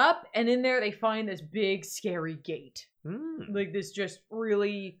 opens it up, and in there they find this big, scary gate. Like, this just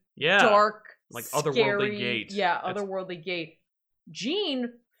really dark, like, scary, otherworldly gate. Yeah, otherworldly gate.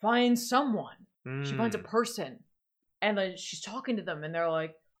 Jean finds someone. She finds a person. And then she's talking to them, and they're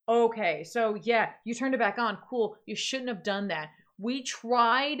like, okay, so yeah, you turned it back on. Cool. You shouldn't have done that. We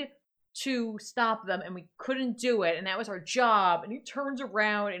tried to stop them, and we couldn't do it, and that was our job. And he turns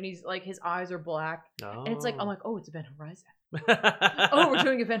around, and he's like, his eyes are black. And it's like, I'm like, oh, it's Event Horizon. Oh, we're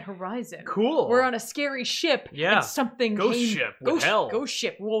doing Event Horizon. Cool. We're on a scary ship. Yeah. And something Ghost ship with hell. Ghost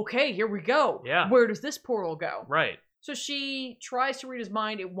ship. Well, okay, here we go. Yeah. Where does this portal go? Right. So she tries to read his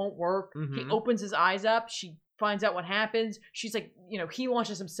mind. It won't work. Mm-hmm. He opens his eyes up. She finds out what happens. She's like, he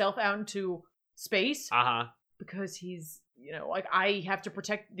launches himself out into space because he's, like, I have to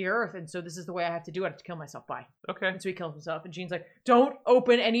protect the Earth, and so this is the way I have to do it. I have to kill myself by. Okay. And so he kills himself, and Jean's like, don't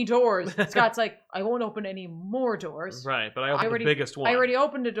open any doors. Scott's like, I won't open any more doors. Right, but I opened the biggest one. I already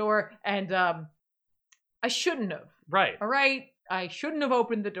opened a door, and I shouldn't have. Right. All right? I shouldn't have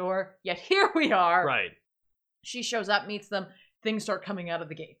opened the door, yet here we are. Right. She shows up, meets them. Things start coming out of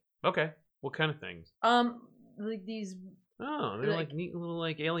the gate. Okay. What kind of things? Like these. Oh, they're like neat little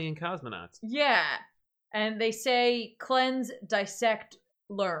like alien cosmonauts. Yeah, and they say cleanse, dissect,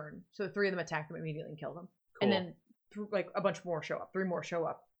 learn. So the 3 of them attack them immediately and kill them, and then like a bunch more show up. 3 more show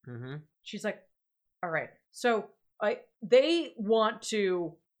up. Mm-hmm. She's like, all right. So they want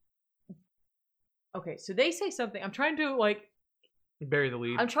to. Okay, so they say something. I'm trying to like. Bury the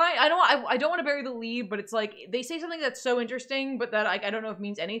lead. I'm trying. I don't want to bury the lead, but it's like they say something that's so interesting, but that I don't know if it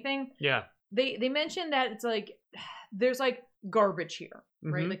means anything. Yeah. They mention that it's like there's like garbage here,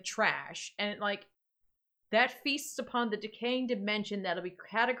 right? Like trash, and like that feasts upon the decaying dimension that'll be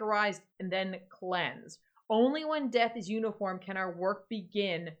categorized and then cleansed. Only when death is uniform can our work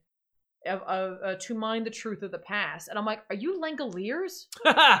begin to mine the truth of the past. And I'm like, are you Langoliers?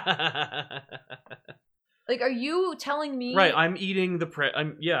 Like, are you telling me... Right, I'm eating the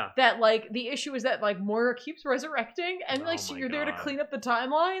that, like, the issue is that, like, Moira keeps resurrecting, and, like, you're there to clean up the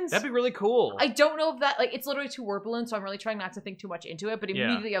timelines? That'd be really cool. I don't know if that... Like, it's literally too word balloon, so I'm really trying not to think too much into it, but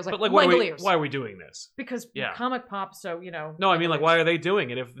immediately I was like, why are we doing this? Because comic pop, so, No, I mean, like, why are they doing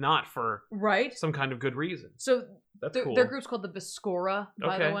it if not for some kind of good reason? So... That's cool. Their group's called the Viscora,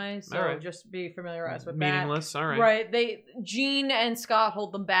 by the way, so just be familiarized with that. Meaningless, all right. Right, Jean and Scott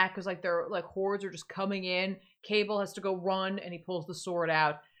hold them back because, like, their, like, hordes are just coming in. Cable has to go run, and he pulls the sword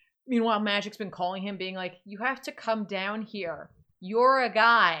out. Meanwhile, Magic's been calling him, being like, you have to come down here. You're a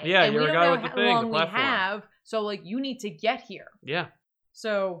guy. Yeah, and you're a guy with the thing, the platform. we have, so, like, you need to get here. Yeah.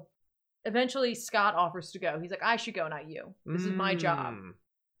 So, eventually, Scott offers to go. He's like, I should go, not you. This is my job.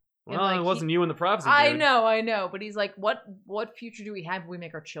 Well, like, it wasn't you in the prophecy, dude. I know, but he's like, what future do we have if we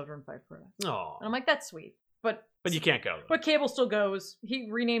make our children fight for us? Oh. And I'm like, that's sweet. But you can't go. But Cable still goes. He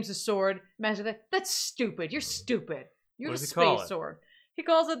renames his sword. Magic's like, that's stupid. You're stupid. You're a space sword. He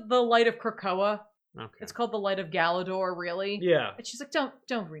calls it the Light of Krakoa. Okay. It's called the Light of Galador, really. Yeah. And she's like,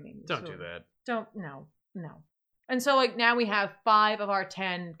 don't rename it. Don't do that. No. And so, like, now we have 5 of our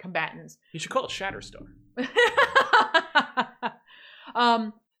 10 combatants. You should call it Shatterstar.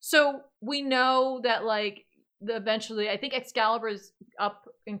 So we know that, like, eventually, I think Excalibur is up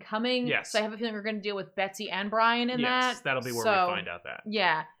and coming. Yes. So I have a feeling we're going to deal with Betsy and Brian in that. Yes, that'll be where we find out that.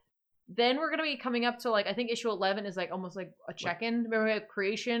 Yeah. Then we're going to be coming up to, like, I think issue 11 is, like, almost like a check-in. Remember we had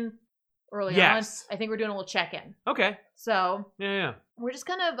Creation early on? I think we're doing a little check-in. Okay. So. Yeah. We're just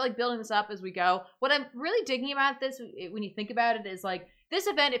kind of, like, building this up as we go. What I'm really digging about this, when you think about it, is, like, this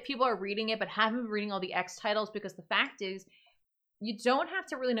event, if people are reading it but haven't been reading all the X titles, because the fact is, you don't have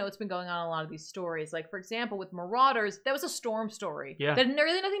to really know what's been going on in a lot of these stories. Like, for example, with Marauders, that was a Storm story. Yeah. That had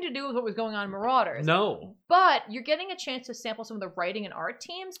really nothing to do with what was going on in Marauders. No. But you're getting a chance to sample some of the writing and art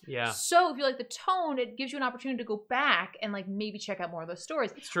teams. Yeah. So if you like the tone, it gives you an opportunity to go back and, like, maybe check out more of those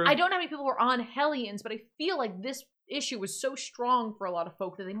stories. It's true. I don't know how many people were on Hellions, but I feel like this issue was so strong for a lot of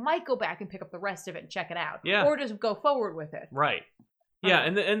folk that they might go back and pick up the rest of it and check it out. Yeah. Or just go forward with it. Right. Yeah,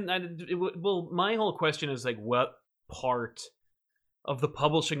 well, my whole question is, like, what part of the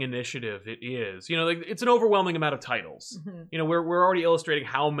publishing initiative it is. Like, it's an overwhelming amount of titles. Mm-hmm. We're already illustrating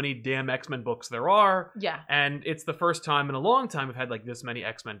how many damn X-Men books there are. Yeah. And it's the first time in a long time we've had, like, this many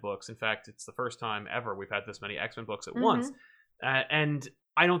X-Men books. In fact, it's the first time ever we've had this many X-Men books at once. And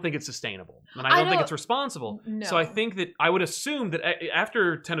I don't think it's sustainable. And I don't think it's responsible. No. So I think that I would assume that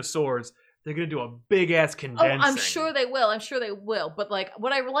after Ten of Swords, they're going to do a big-ass condensing. Oh, I'm sure they will. But, like,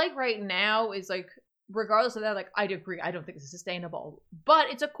 what I like right now is, like, regardless of that, like, I agree, I don't think it's sustainable. But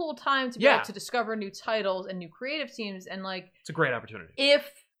it's a cool time to be able to discover new titles and new creative teams, and, like... It's a great opportunity.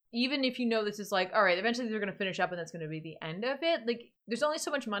 Even if you know this is, like, all right, eventually they're going to finish up and that's going to be the end of it, like, there's only so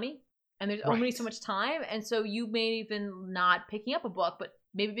much money, and there's only so much time, and so you may even not picking up a book, but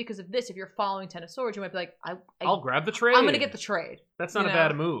maybe because of this, if you're following Ten of Swords, you might be like, I'll grab the trade. I'm going to get the trade. That's not a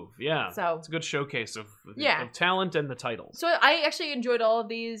bad move. Yeah. So it's a good showcase of talent and the titles. So I actually enjoyed all of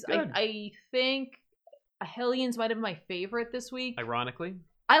these. I think Hellions might have been my favorite this week. Ironically.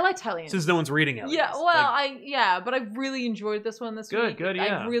 I liked Hellions. Since no one's reading Hellions. Yeah, well, but I really enjoyed this one this week. Good,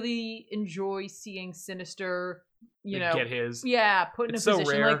 yeah. I really enjoy seeing Sinister, get his. Yeah, put in a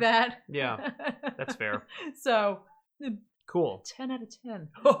position like that. Yeah, that's fair. So... Cool. 10 out of 10.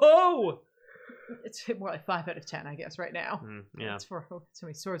 Oh! It's more like 5 out of 10, I guess, right now. Yeah. That's for how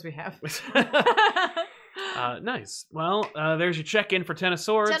many swords we have. Nice. Well, there's your check-in for Ten of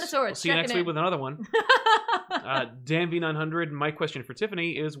Swords. Ten of Swords. We'll see you next week with another one. Dan V900, my question for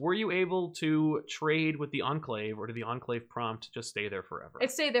Tiffany is, were you able to trade with the Enclave, or did the Enclave prompt just stay there forever?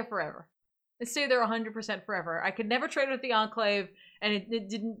 It stayed there forever. It stayed there 100% forever. I could never trade with the Enclave, and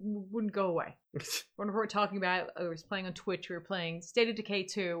it wouldn't go away. Whenever we're talking about, I was playing on Twitch, we were playing State of Decay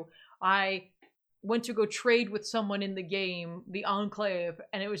 2, I went to go trade with someone in the game, the Enclave,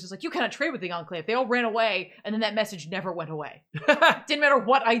 and it was just like, you cannot trade with the Enclave. They all ran away, and then that message never went away. Didn't matter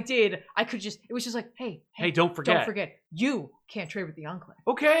what I did, I could just, it was just like, hey, don't forget. Don't forget, you can't trade with the Enclave.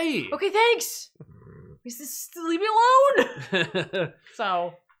 Okay, thanks. Leave me alone.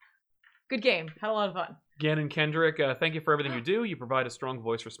 So, good game. Had a lot of fun. Gannon Kendrick, thank you for everything you do. You provide a strong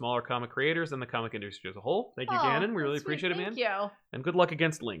voice for smaller comic creators and the comic industry as a whole. Thank you, Gannon. We really appreciate it, man. Thank you. And good luck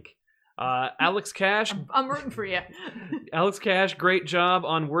against Link. Alex Cash. I'm rooting for you. Alex Cash, great job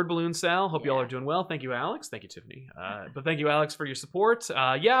on Word Balloon Sal. Hope y'all are doing well. Thank you, Alex. Thank you, Tiffany. But thank you, Alex, for your support.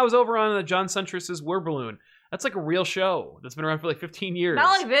 Yeah, I was over on John Centris's Word Balloon. That's like a real show that's been around for like 15 years.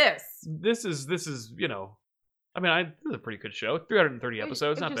 Not like this. This is, you know, I mean, this is a pretty good show. 330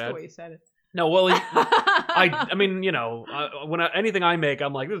 episodes, not bad. Just the way you said it. No, well, I mean, you know, anything I make,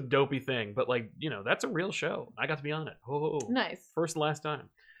 I'm like, this is a dopey thing. But like, you know, that's a real show. I got to be on it. Nice. First and last time.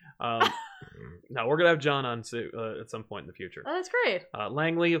 No, we're gonna have John on at some point in the future. Oh, that's great.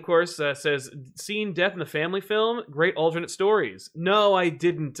 Langley, of course, says, "Seen Death in the Family film? Great alternate stories." No, I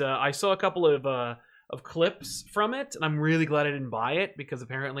didn't. I saw a couple of clips from it, and I'm really glad I didn't buy it because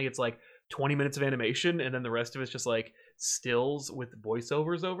apparently it's like 20 minutes of animation, and then the rest of it's just like stills with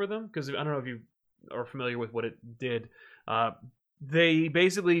voiceovers over them. Because I don't know if you are familiar with what it did. They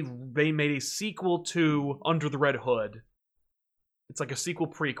made a sequel to Under the Red Hood. It's like a sequel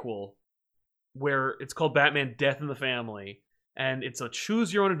prequel where it's called Batman Death in the Family, and it's a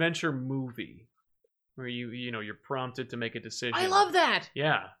choose your own adventure movie where you're prompted to make a decision. I love that.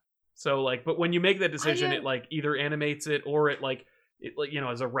 Yeah. So like, but when you make that decision, it like either animates it or it like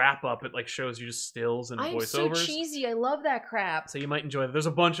as a wrap up, it like shows you just stills and voiceovers. I'm so cheesy. I love that crap. So you might enjoy it. There's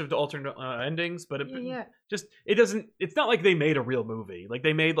a bunch of alternate endings, but it doesn't. It's not like they made a real movie. Like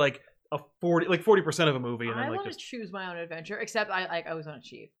they made like 40% of a movie, and then I want to choose my own adventure. Except I was on a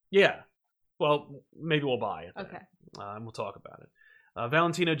cheat. Yeah, well, maybe we'll buy it. Okay, and we'll talk about it.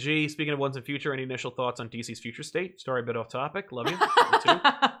 Valentino G, speaking of Once and Future, any initial thoughts on DC's future state? Sorry, a bit off topic. Love you. You too.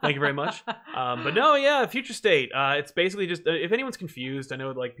 Thank you very much. But no, yeah, future state. It's basically just if anyone's confused, I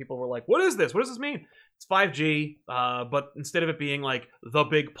know like people were like, "What is this? What does this mean?" It's 5G, but instead of it being like the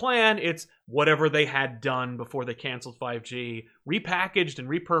big plan, it's whatever they had done before they canceled 5G, repackaged and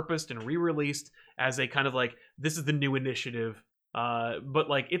repurposed and re-released as a kind of like, this is the new initiative. But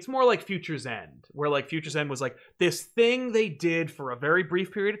like, it's more like Future's End, where like Future's End was like this thing they did for a very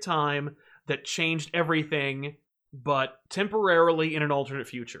brief period of time that changed everything, but temporarily in an alternate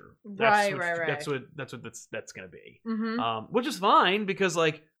future. Right. That's what that's gonna be. Mm-hmm. Which is fine because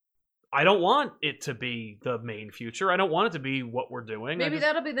like, I don't want it to be the main future. I don't want it to be what we're doing. Maybe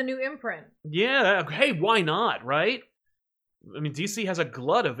that'll be the new imprint. Yeah. Hey, why not? Right? I mean, DC has a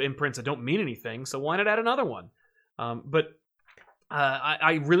glut of imprints that don't mean anything, so why not add another one? But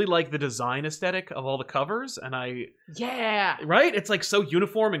I really like the design aesthetic of all the covers, and right? It's like so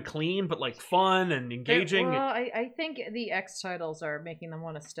uniform and clean, but like fun and engaging. Well, I think the X titles are making them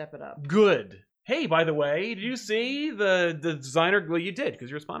want to step it up. Good. Hey, by the way, did you see the designer? Well, you did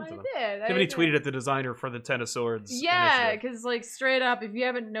because you responded to them. Tiffany tweeted at the designer for the Ten of Swords. Yeah, because like straight up, if you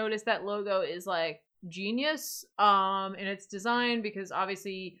haven't noticed, that logo is like genius in its design, because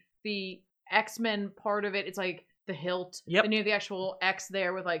obviously the X-Men part of it, it's like the hilt. Yep. And you have the actual X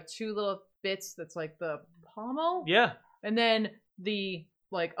there with like two little bits. That's like the pommel. Yeah. And then the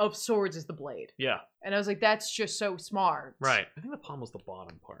like of swords is the blade. Yeah. And I was like, that's just so smart. Right. I think the pommel's the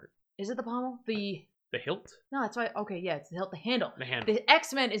bottom part. Is it the pommel? The hilt? No, that's right. Okay, yeah, it's the hilt. The handle. The handle. The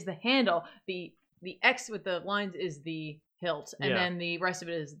X-Men is the handle. The X with the lines is the hilt, and then the rest of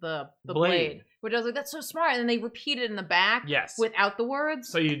it is the blade. Which I was like, that's so smart. And then they repeat it in the back. Yes. Without the words.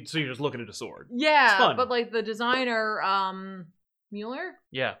 So you're just looking at a sword. Yeah. It's fun. But like the designer, Mueller.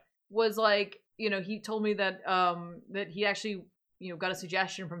 Yeah. Was like, he told me that that he actually got a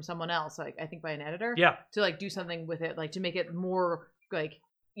suggestion from someone else, like I think by an editor. Yeah. To like do something with it, like to make it more like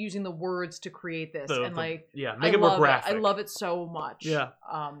using the words to create this, make it more graphic. I love it so much. Yeah.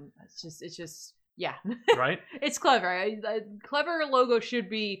 It's just yeah. Right. It's clever. Clever logo should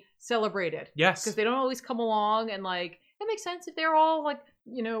be celebrated. Yes. Because they don't always come along, and like it makes sense if they're all like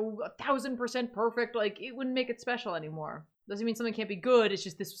 1,000% perfect. Like it wouldn't make it special anymore. Doesn't mean something can't be good. It's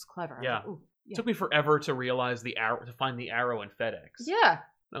just this was clever. Yeah. Like, ooh, It took me forever to realize to find the arrow in FedEx. Yeah.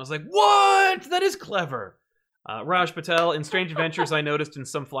 And I was like, what? That is clever. Raj Patel, in Strange Adventures, I noticed in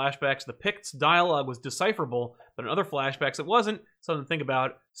some flashbacks the Pict's dialogue was decipherable, but in other flashbacks it wasn't. Something to think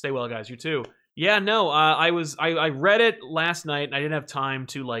about. Stay well, guys. You too. Yeah, no, I read it last night, and I didn't have time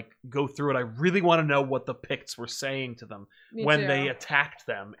to, like, go through it. I really want to know what the Picts were saying to them when they attacked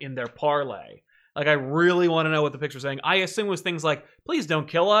them in their parlay. Like, I really want to know what the Picts were saying. I assume it was things like, please don't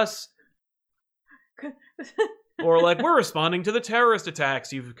kill us. Or, like, we're responding to the terrorist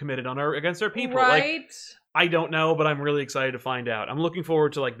attacks you've committed against our people. Right. Like, I don't know, but I'm really excited to find out. I'm looking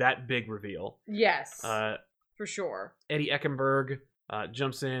forward to, like, that big reveal. Yes. For sure. Eddie Eckenberg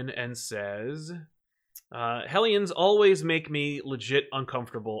jumps in and says, Hellions always make me legit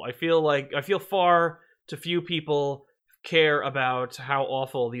uncomfortable. I feel far too few people care about how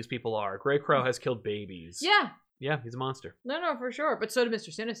awful these people are. Grey Crow has killed babies. Yeah. Yeah, he's a monster. No, for sure. But so did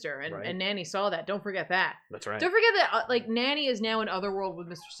Mr. Sinister, and Nanny saw that. Don't forget that. That's right. Don't forget that, like, Nanny is now in Otherworld with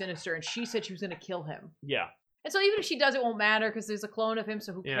Mr. Sinister, and she said she was going to kill him. Yeah. And so even if she does, it won't matter, because there's a clone of him,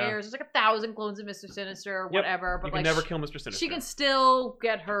 so who cares? There's like 1,000 clones of Mr. Sinister, or whatever. But you can never kill Mr. Sinister. She can still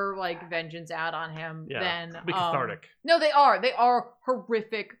get her, like, vengeance out on him. Yeah, then, be cathartic. No, they are. They are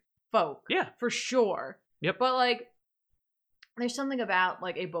horrific folk. Yeah. For sure. Yep. But, like, there's something about,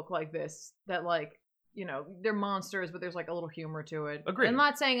 like, a book like this that, like, you know, they're monsters, but there's, like, a little humor to it. Agreed. I'm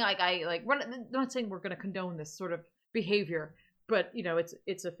not saying, like, we're not saying we're going to condone this sort of behavior, but, you know,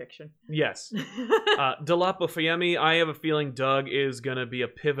 it's a fiction. Yes. Delapo Fayemi, I have a feeling Doug is going to be a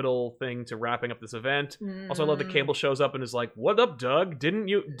pivotal thing to wrapping up this event. Also, I love that Cable shows up and is like, what up, Doug? Didn't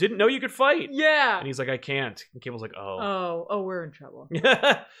know you could fight? Yeah. And he's like, I can't. And Cable's like, oh. Oh, we're in trouble.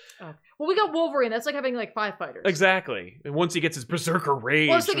 Well, we got Wolverine. That's like having, like, 5 fighters. Exactly. And once he gets his Berserker Rage,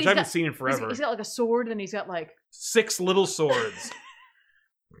 which I haven't seen in forever. He's got, like, a sword, and he's got, like... 6 little swords.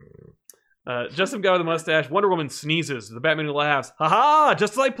 Justin Guy with a mustache. Wonder Woman sneezes. The Batman who laughs. Haha!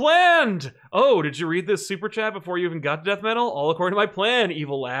 Just as I planned! Oh, did you read this super chat before you even got to Death Metal? All according to my plan.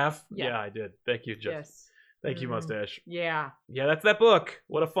 Evil laugh. Yeah, I did. Thank you, Justin. Yes. Thank you, mustache. Yeah. Yeah, that's that book.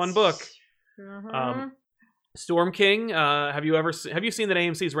 What a fun book. Storm King, have you seen that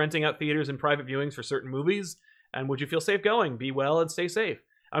AMC is renting out theaters and private viewings for certain movies? And would you feel safe going? Be well and stay safe.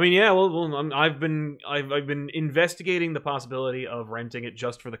 I mean, yeah. Well, I've been investigating the possibility of renting it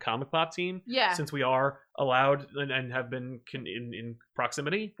just for the Comic Pop team. Yeah. Since we are allowed and have been in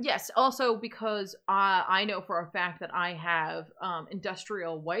proximity. Yes. Also, because I know for a fact that I have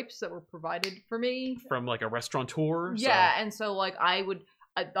industrial wipes that were provided for me from, like, a restaurateur. Yeah, and so, like,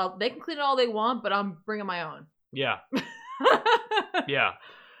 they can clean it all they want, but I'm bringing my own. Yeah. Yeah.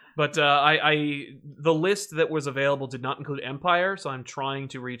 But the list that was available did not include Empire, so I'm trying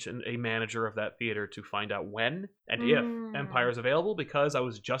to reach a manager of that theater to find out when and if Empire is available, because I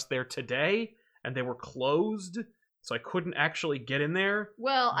was just there today and they were closed, so I couldn't actually get in there.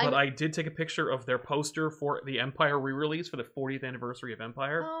 Well, but I did take a picture of their poster for the Empire re-release for the 40th anniversary of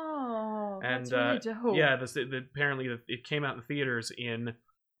Empire. Oh, that's really dope. Yeah, apparently it came out in theaters in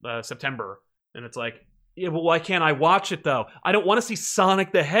September, and it's like, yeah, but why can't I watch it, though? I don't want to see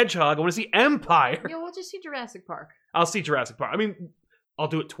Sonic the Hedgehog. I want to see Empire. Yeah, we'll just see Jurassic Park. I'll see Jurassic Park. I mean, I'll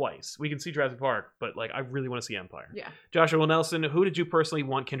do it twice. We can see Jurassic Park, but, like, I really want to see Empire. Yeah. Joshua Nelson, who did you personally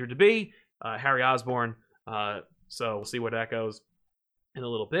want Kindred to be? Harry Osborn. So we'll see where that goes in a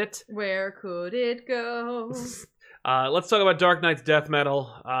little bit. Where could it go? Let's talk about Dark Knight's Death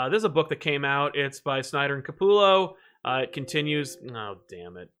Metal. This is a book that came out. It's by Snyder and Capullo. It continues. Oh,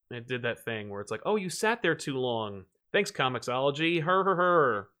 damn it. It did that thing where it's like, oh, you sat there too long. Thanks, Comixology.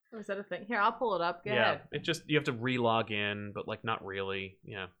 Her. Oh, is that a thing? Here, I'll pull it up. Go ahead. It just, you have to re-log in, but, like, not really.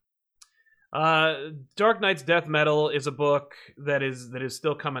 Yeah. Dark Knight's Death Metal is a book that is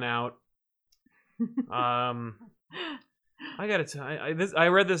still coming out. I gotta tell I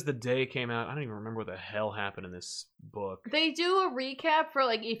read this the day it came out. I don't even remember what the hell happened in this book. They do a recap for,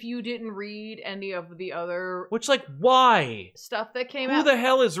 like, if you didn't read any of the other... Which, like, why? Stuff that came out. Who the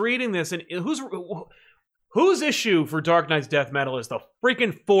hell is reading this? And whose issue for Dark Knight's Death Metal is the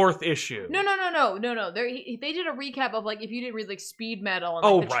freaking 4th issue? No. They did a recap of, like, if you didn't read, like, Speed Metal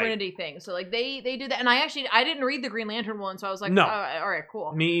and, like, the Trinity thing. So, like, they did that. And I didn't read the Green Lantern one, so I was like, no. All right,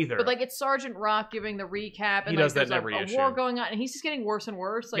 cool. Me either. But, like, it's Sergeant Rock giving the recap. And, he like, does that in every issue. A war going on, and he's just getting worse and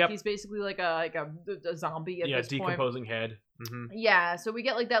worse. Like, he's basically like a zombie at this point. Yeah, decomposing head. Mm-hmm. Yeah, so we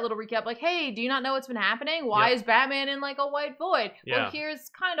get, like, that little recap, like, hey, do you not know what's been happening? Why is Batman in, like, a white void? Yeah. Well, here's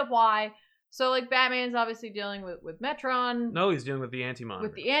kind of why. So, like, Batman's obviously dealing with Metron. No, he's dealing with the Anti-Monitor.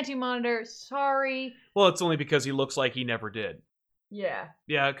 With the Anti-Monitor. Sorry. Well, it's only because he looks like he never did. Yeah.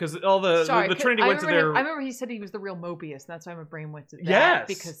 Yeah, because all the Trinity went to their... I remember he said he was the real Mobius, and that's why my brain went to that. Yes!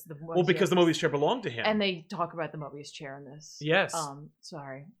 Because the Mobius chair belonged to him. And they talk about the Mobius chair in this. Yes.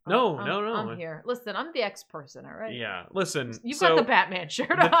 Sorry. No. I'm here. Listen, I'm the X-person, all right? Yeah, listen. You've got the Batman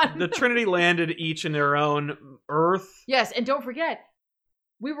shirt on. The Trinity landed each in their own Earth. Yes, and don't forget,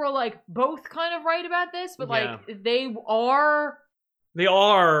 we were, like, both kind of right about this, but, like, they are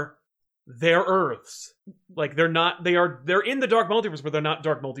their Earths. Like, they're in the Dark Multiverse, but they're not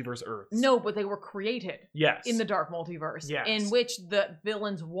Dark Multiverse Earths. No, but they were created. Yes. In the Dark Multiverse. Yes. In which the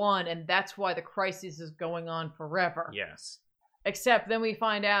villains won, and that's why the crisis is going on forever. Yes. Except then we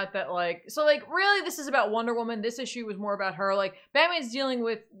find out that, like, so, like, really this is about Wonder Woman. This issue was more about her. Like, Batman's dealing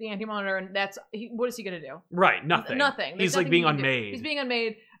with the Anti-Monitor, and what is he gonna do? Right, nothing. Nothing. He's, like, being unmade. He's being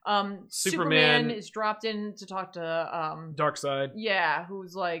unmade. Superman is dropped in to talk to Darkseid. Yeah,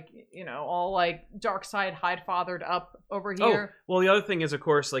 who's like, you know, all like Darkseid Hyde-fathered up over here. Oh, well, the other thing is, of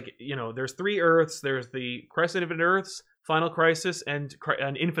course, like, you know, there's 3 Earths. There's the Crisis of Infinite Earths, Final Crisis, and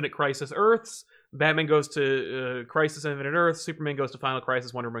Infinite Crisis Earths. Batman goes to Crisis of Infinite Earths. Superman goes to Final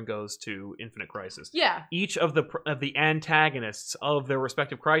Crisis. Wonder Woman goes to Infinite Crisis. Yeah. Each of the antagonists of their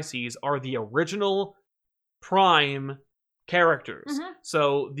respective crises are the original Prime characters. Mm-hmm.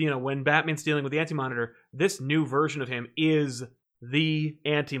 So, you know, when Batman's dealing with the Anti-Monitor, this new version of him is the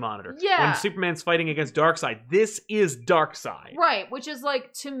Anti-Monitor. Yeah. When Superman's fighting against Darkseid, this is Darkseid. Right, which is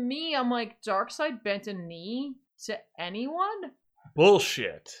like, to me, I'm like, Darkseid bent a knee to anyone?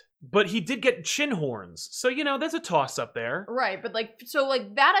 Bullshit. But he did get chin horns, so, you know, there's a toss-up there. Right, but, like, so,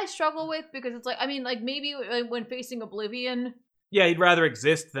 like, that I struggle with, because it's like, I mean, like, maybe when facing Oblivion... Yeah, he'd rather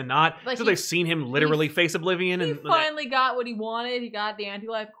exist than not. Like, so they've seen him literally face Oblivion. He finally got what he wanted. He got the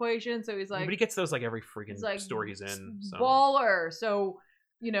anti-life equation, so he's like... But he gets those, like, every freaking store he's in. So. Baller. So,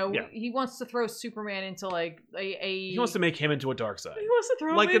 you know, he wants to throw Superman into, like, a... He wants to make him into a Darkseid. He wants to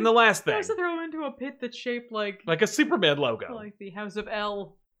throw him like in the last thing. He wants to throw him into a pit that's shaped like... Like a Superman logo. Like the House of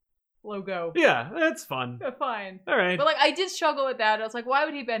L logo. Yeah, that's fun. Fine. All right. But, like, I did struggle with that. I was like, why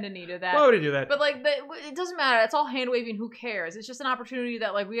would he bend a knee to that? Why would he do that? But, like, it doesn't matter. It's all hand-waving. Who cares? It's just an opportunity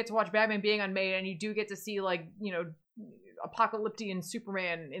that, like, we get to watch Batman being unmade, and you do get to see, like, you know, apocalyptic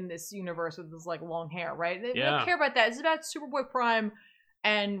Superman in this universe with his, like, long hair, right? We don't care about that. It's about Superboy Prime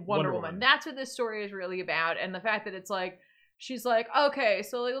and Wonder Woman. That's what this story is really about. And the fact that it's, like, she's like, okay,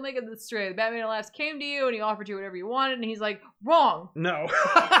 so, like, let me get this straight. Batman last came to you, and he offered you whatever you wanted, and he's like, wrong. No.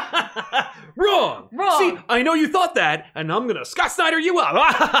 Wrong. See, I know you thought that, and I'm gonna Scott Snyder you up.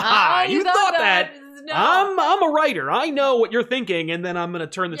 You thought that. No. I'm a writer. I know what you're thinking, and then I'm gonna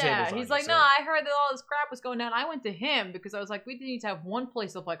turn the tables on. He's like, no, I heard that all this crap was going down. I went to him because I was like, we need to have one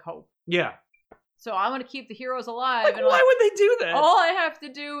place of, like, hope. Yeah. So I'm gonna keep the heroes alive. Like, and why would they do that? All I have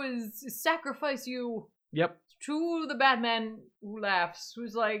to do is sacrifice you. Yep. To the Batman who laughs,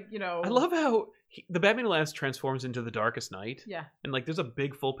 who's like, you know... I love how the Batman who laughs transforms into the Darkest Knight. Yeah. And, like, there's a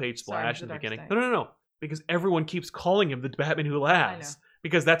big full-page splash in the beginning. No. Because everyone keeps calling him the Batman who laughs.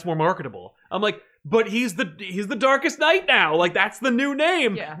 Because that's more marketable. I'm like, but he's the Darkest Knight now. Like, that's the new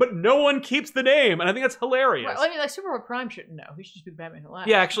name. Yeah. But no one keeps the name. And I think that's hilarious. Right. Well, I mean, like, Superboy Prime shouldn't know. He should just be the Batman who laughs.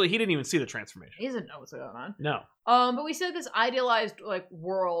 Yeah, actually, he didn't even see the transformation. He doesn't know what's going on. No. But we see this idealized, like,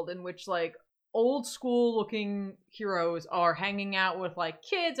 world in which, like, old school looking heroes are hanging out with, like,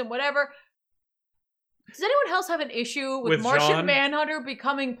 kids and whatever. Does anyone else have an issue with Martian Manhunter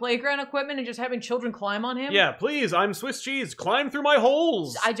becoming playground equipment and just having children climb on him? Yeah, please, I'm Swiss cheese. Climb through my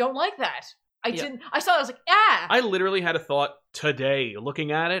holes. I don't like that. I saw it, I was like, ah! I literally had a thought today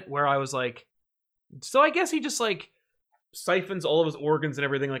looking at it where I was like, so I guess he just, like, siphons all of his organs and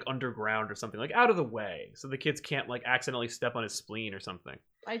everything, like, underground or something, like, out of the way, so the kids can't, like, accidentally step on his spleen or something.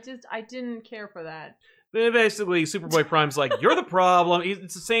 I didn't care for that. Basically, Superboy Prime's like, you're the problem.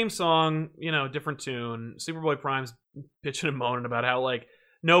 It's the same song, you know, different tune. Superboy Prime's bitching and moaning about how, like,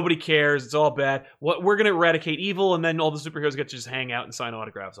 nobody cares, it's all bad. We're gonna eradicate evil, and then all the superheroes get to just hang out and sign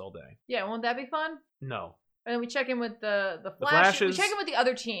autographs all day. Yeah, won't that be fun? No. And then we check in with the Flashes. We check in with the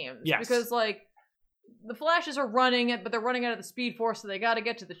other teams. Yes. Because, like, the Flashes are running it, but they're running out of the Speed Force, so they gotta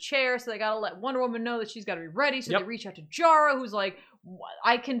get to the chair, so they gotta let Wonder Woman know that she's gotta be ready, so they reach out to Jara, who's like,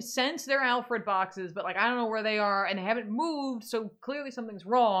 I can sense their Alfred boxes, but, like, I don't know where they are, and they haven't moved, so clearly something's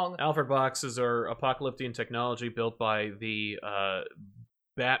wrong. Alfred boxes are apocalyptic technology built by the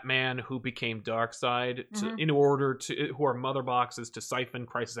Batman who became Darkseid in order to, who are mother boxes to siphon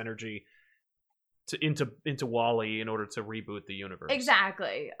Crisis Energy into Wally in order to reboot the universe.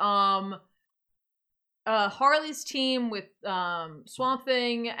 Exactly. Harley's team with Swamp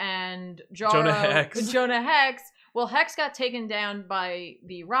Thing and Jonah Hex. Well, Hex got taken down by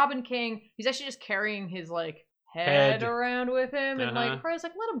the Robin King. He's actually just carrying his, like, head around with him, and like Harley's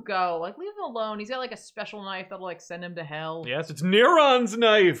like, let him go, like leave him alone. He's got like a special knife that'll like send him to hell. Yes, it's Neron's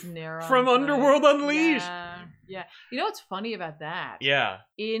knife from Underworld Unleashed. Yeah. You know what's funny about that? Yeah.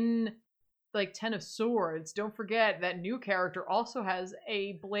 In like Ten of Swords, don't forget that new character also has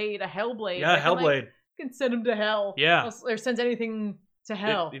a blade, a hell blade. Yeah, Hellblade. Can send him to hell. Yeah. Or sends anything to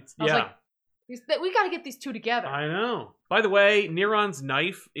hell. I was like, we got to get these two together. I know. By the way, Neron's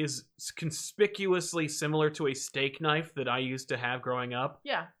knife is conspicuously similar to a steak knife that I used to have growing up.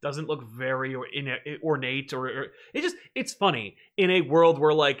 Yeah. Doesn't look very ornate or it's funny in a world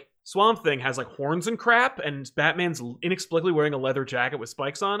where like Swamp Thing has like horns and crap, and Batman's inexplicably wearing a leather jacket with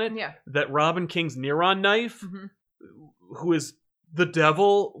spikes on it. Yeah. That Robin King's Neron knife, who is the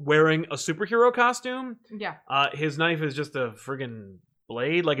devil wearing a superhero costume. Yeah. His knife is just a friggin'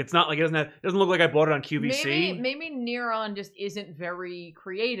 blade. Like it's not like it doesn't look like I bought it on QVC. Maybe Neron just isn't very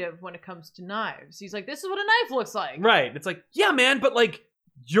creative when it comes to knives. He's like, this is what a knife looks like. Right. It's like, yeah, man, but like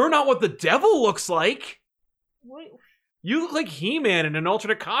you're not what the devil looks like. What? You look like He-Man in an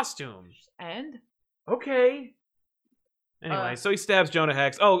alternate costume. And? Okay. Anyway, so he stabs Jonah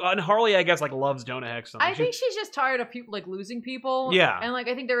Hex. Oh, and Harley, I guess, like, loves Jonah Hex. I think she's just tired of people, like, losing people. Yeah. And, like,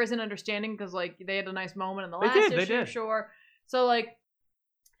 I think there is an understanding because, like, they had a nice moment in the last issue. They did. Sure. So, like,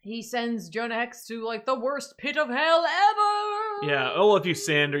 he sends Jonah Hex to, like, the worst pit of hell ever. Yeah. Oh, well, if you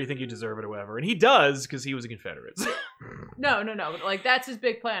sinned or you think you deserve it or whatever. And he does, because he was a Confederate. No. Like, that's his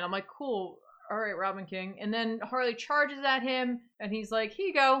big plan. I'm like, cool. All right, Robin King. And then Harley charges at him, and he's like, here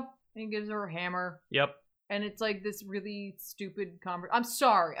you go. And he gives her a hammer. Yep. And it's like this really stupid conversation. I'm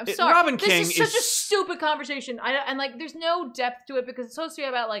sorry. Robin King is such a stupid conversation. And like, there's no depth to it because it's supposed to be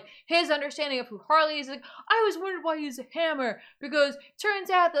about like his understanding of who Harley is. Like, I always wondered why you use a hammer because it turns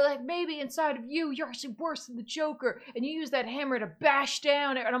out that like maybe inside of you're actually worse than the Joker, and you use that hammer to bash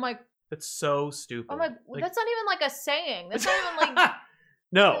down. And I'm like, that's so stupid. I'm like, that's not even like a saying. That's not even like.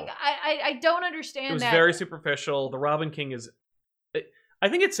 No, like, I don't understand. It was that. Very superficial. The Robin King is. I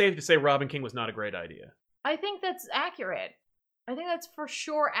think it's safe to say Robin King was not a great idea. I think that's accurate. I think that's for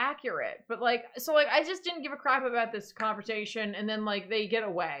sure accurate. But like, so like, I just didn't give a crap about this conversation, and then like they get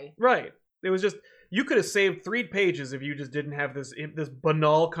away. Right. It was just you could have saved 3 pages if you just didn't have this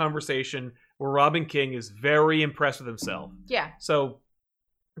banal conversation where Robin King is very impressed with himself. Yeah. So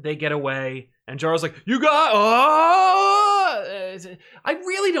they get away, and Jar's like, "You got oh!" I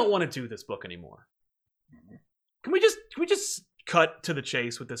really don't want to do this book anymore. Can we just cut to the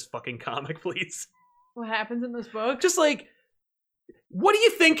chase with this fucking comic, please? What happens in this book? Just like, what do you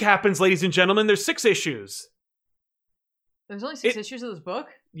think happens, ladies and gentlemen? There's 6 issues. There's only 6 issues of this book?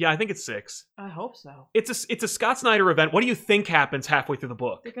 Yeah, I think it's 6. I hope so. It's a Scott Snyder event. What do you think happens halfway through the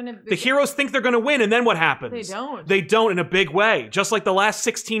book? The heroes think they're gonna win, and then what happens? They don't. They don't in a big way. Just like the last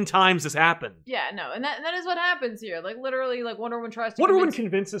 16 times this happened. Yeah, no, and that is what happens here. Like literally, like Wonder Woman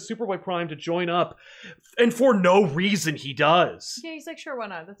convinces Superboy Prime to join up, and for no reason he does. Yeah, he's like, sure, why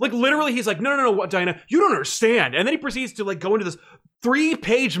not? That's like literally, he's like, no, Diana, you don't understand. And then he proceeds to like go into this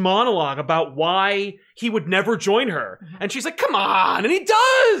 3-page monologue about why he would never join her. And she's like, come on, and he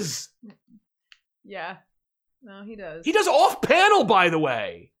does! Yeah. No, he does. He does off-panel, by the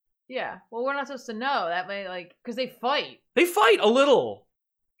way. Yeah. Well, we're not supposed to know. That way, like, because they fight. They fight a little.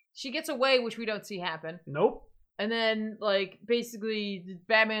 She gets away, which we don't see happen. Nope. And then, like, basically,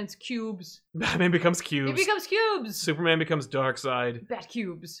 Batman's cubes. Batman becomes cubes. He becomes cubes! Superman becomes Darkseid. Bat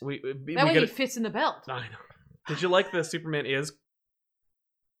cubes. That way he fits in the belt. I know. Did you like the Superman is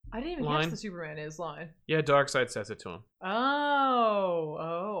I didn't even catch the Superman is line. Yeah, Darkseid says it to him.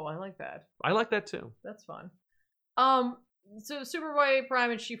 Oh, I like that. I like that too. That's fun. So Superboy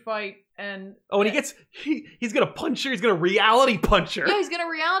Prime and she fight, and he's gonna punch her. He's gonna reality punch her. Yeah, he's gonna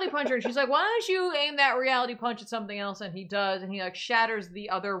reality punch her, and she's like, "Why don't you aim that reality punch at something else?" And he does, and he like shatters the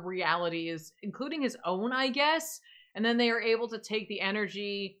other realities, including his own, I guess. And then they are able to take the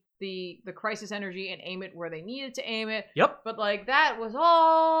energy. The crisis energy and aim it where they needed to aim it. Yep. But like that was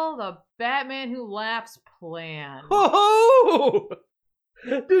all the Batman Who Laughs plan. Oh!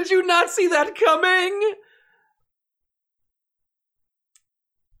 Did you not see that coming?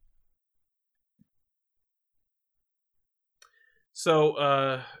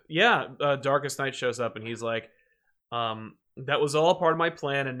 So, Darkest Night shows up and he's like, that was all part of my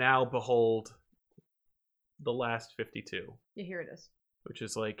plan, and now behold the last 52. Yeah, here it is. Which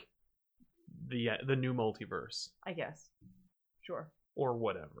is like the new multiverse, I guess. Sure. Or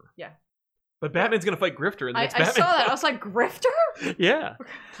whatever. Yeah. But Batman's gonna fight Grifter in the next Batman. I saw that. I was like, Grifter? Yeah.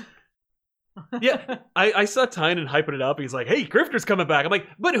 Yeah. I saw Tynan hyping it up. He's like, hey, Grifter's coming back. I'm like,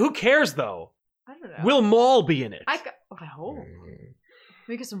 but who cares though? I don't know. Will Maul be in it? I hope.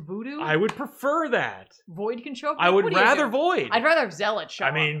 Make us some voodoo? I would prefer that. Void can show up? I would rather Void. I'd rather have Zealot show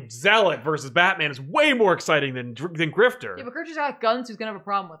up. I mean, Zealot versus Batman is way more exciting than Grifter. Yeah, but Grifter's got guns, who's gonna have a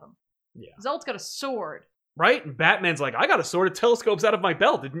problem with him? Yeah. Zealot's got a sword. Right? And Batman's like, I got a sword, it telescopes out of my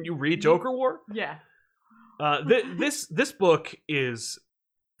belt. Didn't you read Joker War? Yeah. This book is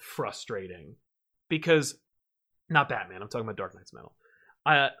frustrating because not Batman. I'm talking about Dark Knight's Metal.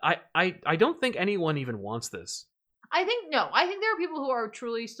 I don't think anyone even wants this. I think there are people who are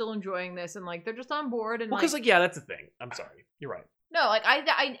truly still enjoying this and like they're just on board and because yeah, that's the thing. I'm sorry, you're right. No, like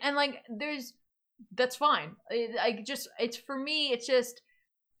I and like that's fine. It's for me. It's just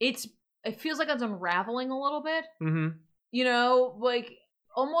it feels like it's unraveling a little bit. Mm-hmm. You know, like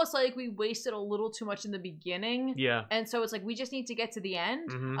almost like we wasted a little too much in the beginning. Yeah. And so it's like we just need to get to the end,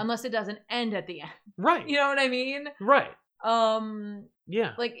 unless it doesn't end at the end. Right. You know what I mean? Right.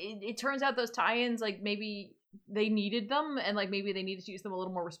 Yeah. Like it turns out those tie-ins, like maybe they needed them, and like maybe they needed to use them a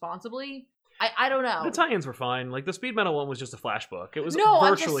little more responsibly. I don't know. The tie-ins were fine. Like the Speed Metal one was just a flash book. It was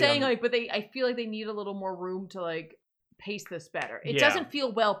I'm just saying like, but I feel like they need a little more room to like pace this better. It doesn't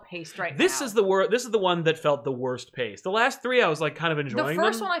feel well paced right now. This is the one that felt the worst paced. The last three I was like kind of enjoying. The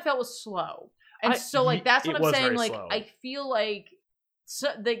first one I felt was slow, and so like that's what I'm saying. Like slow. I feel like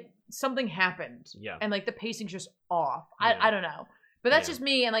something happened, and like the pacing's just off. Yeah. I don't know, but that's just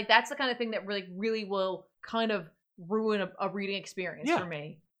me, and like that's the kind of thing that really will kind of ruin a reading experience for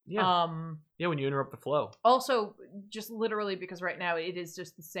me. Yeah. When you interrupt the flow. Also, just literally because right now it is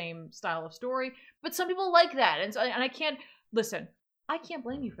just the same style of story, but some people like that, and I can't listen. I can't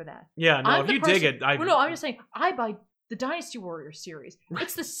blame you for that. Yeah, no, if you dig it, I'm just saying I buy the Dynasty Warriors series.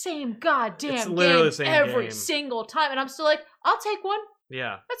 It's the same goddamn it's literally game the same every game. single time, and I'm still like, I'll take one.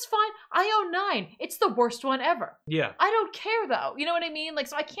 Yeah. That's fine. I own 9. It's the worst one ever. Yeah. I don't care, though. You know what I mean? Like,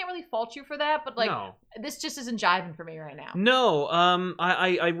 so I can't really fault you for that, but, like, this just isn't jiving for me right now. No.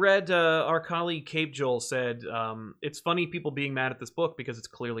 I read our colleague Cape Joel said, it's funny people being mad at this book because it's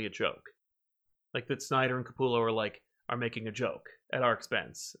clearly a joke. Like, that Snyder and Capullo are making a joke at our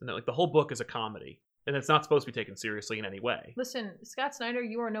expense. And that, like, the whole book is a comedy. And it's not supposed to be taken seriously in any way. Listen, Scott Snyder,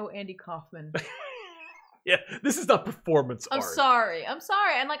 you are no Andy Kaufman. Yeah, this is not performance art. I'm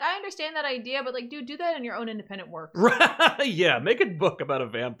sorry. And, like, I understand that idea, but, like, dude, do that in your own independent work. Yeah, make a book about a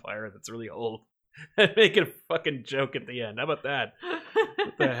vampire that's really old. And make it a fucking joke at the end. How about that?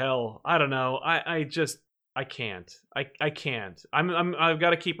 What the hell? I don't know. I can't. I can't. I've got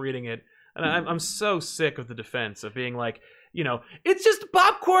to keep reading it. And I'm so sick of the defense of being like, you know, it's just a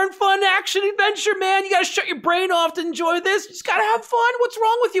popcorn fun action adventure, man. You gotta shut your brain off to enjoy this. You just gotta have fun. What's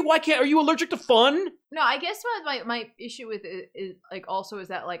wrong with you? Are you allergic to fun? No, I guess my issue with it is like also is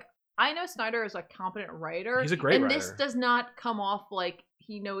that like I know Snyder is a competent writer. He's a great writer. And this does not come off like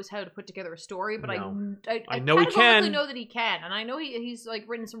he knows how to put together a story, but no. I know he can. know that he can, and I know he's like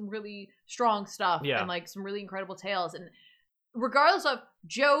written some really strong stuff and like some really incredible tales. And regardless of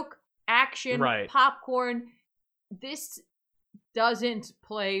joke, action, popcorn, this doesn't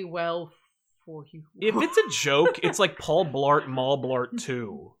play well for you. If it's a joke, it's like Paul Blart Mall Blart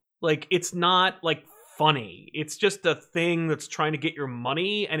 2. Like, it's not, like, funny. It's just a thing that's trying to get your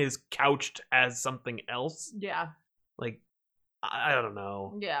money and is couched as something else. Yeah. Like, I don't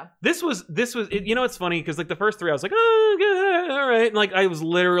know. Yeah. This was you know, it's funny, because, like, the first 3, I was like, oh, good, all right. And, like, I was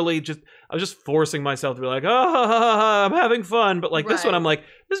literally just forcing myself to be like, oh, I'm having fun. But, like, this one, I'm like,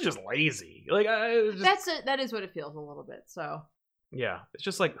 this is just lazy. Like, that is what it feels a little bit, so... Yeah, it's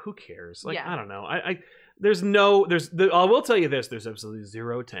just like, who cares? Like, I don't know. I will tell you this: there's absolutely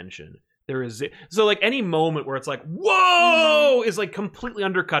zero tension. There is so like any moment where it's like, whoa, is like completely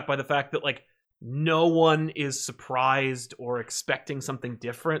undercut by the fact that like no one is surprised or expecting something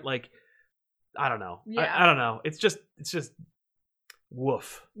different. Like, I don't know. Yeah. I don't know. It's just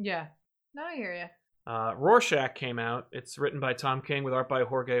woof. Yeah. No, I hear you. Rorschach came out. It's written by Tom King with art by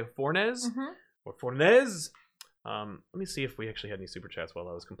Jorge Fornes or Fornes. Let me see if we actually had any super chats while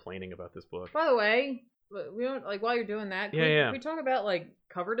I was complaining about this book. By the way, we don't like while you're doing that. Can we talk about like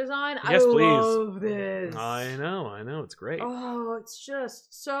cover design? Yes, please. I love this. I know, it's great. Oh, it's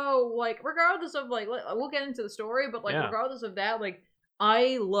just so like regardless of like we'll get into the story, but like regardless of that, like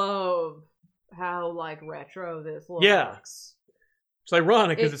I love how like retro this looks. Yeah. It's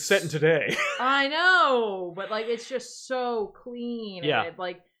ironic because it's set in today. I know, but like it's just so clean. Yeah. And,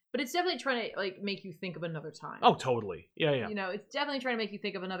 like. But it's definitely trying to, like, make you think of another time. Oh, totally. Yeah, yeah. You know, it's definitely trying to make you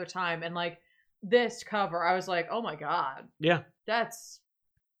think of another time. And, like, this cover, I was like, oh, my God. Yeah. That's,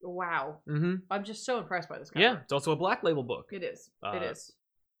 wow. Mm-hmm. I'm just so impressed by this cover. Yeah, it's also a Black Label book. It is. It is.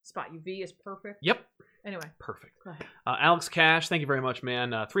 Spot UV is perfect. Yep. Anyway. Perfect. Go ahead. Alex Cash, thank you very much,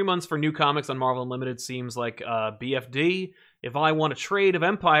 man. 3 months for new comics on Marvel Unlimited seems like BFD. if I want a trade of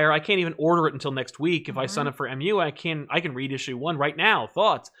Empire, I can't even order it until next week. If I sign up for MU, I can read issue 1 right now.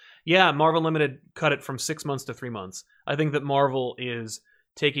 Thoughts? Yeah, Marvel Limited cut it from 6 months to 3 months. I think that Marvel is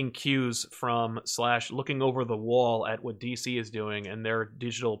taking cues from / looking over the wall at what DC is doing and their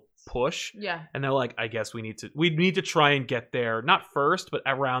digital push. Yeah. And they're like, I guess we need to try and get there, not first, but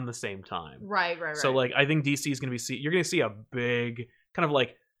around the same time. Right. So like, I think DC is going to you're going to see a big kind of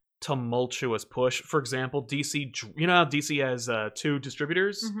like tumultuous push. For example, DC, you know how DC has 2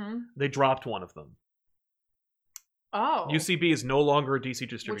 distributors? They dropped one of them. Oh. UCB is no longer a DC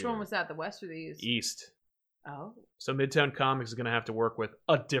distributor. Which one was that? The West or the East? East. Oh. So Midtown Comics is going to have to work with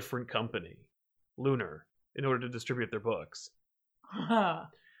a different company, Lunar, in order to distribute their books.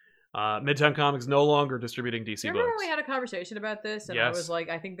 Midtown Comics no longer distributing DC books. Remember when we had a conversation about this, and yes. I was like,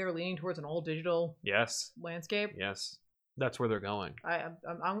 I think they're leaning towards an all digital landscape. Yes, that's where they're going.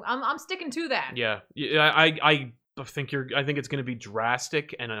 I'm sticking to that. Yeah, I think it's going to be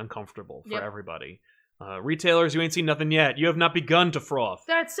drastic and uncomfortable for everybody. Retailers, you ain't seen nothing yet. You have not begun to froth.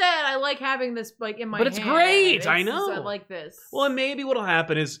 That said, I like having this like in my hand. But it's great. I know. I like this. Well, and maybe what'll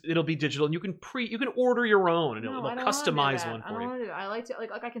happen is it'll be digital, and you can order your own, and they'll customize one for you. I don't want to do that. I like to like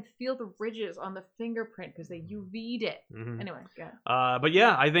I can feel the ridges on the fingerprint because they UV'd it. Anyway, go ahead. But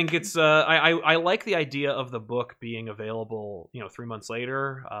yeah, I think it's I like the idea of the book being available, 3 months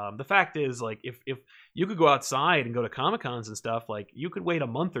later. The fact is, like, if you could go outside and go to Comic-Cons and stuff, like, you could wait a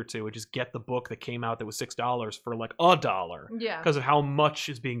month or two and just get the book that came out that was $6 for like $1. Yeah. Because of how much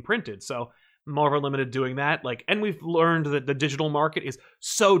is being printed. So Marvel Limited doing that, like, and we've learned that the digital market is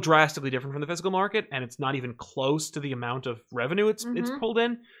so drastically different from the physical market, and it's not even close to the amount of revenue it's pulled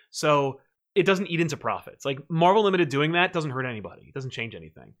in. So it doesn't eat into profits. Like, Marvel Limited doing that doesn't hurt anybody. It doesn't change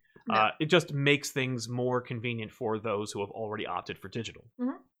anything. No. It just makes things more convenient for those who have already opted for digital.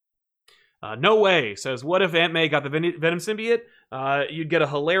 No way says, what if Aunt May got the Venom symbiote? You'd get a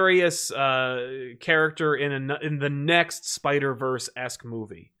hilarious character in the next Spider-Verse-esque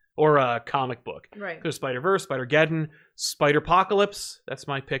movie or a comic book. Right. There's Spider-Verse, Spider-Geddon, Spider-Pocalypse. That's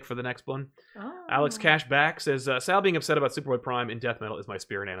my pick for the next one. Oh. Alex Cashback says, Sal being upset about Superboy Prime in Death Metal is my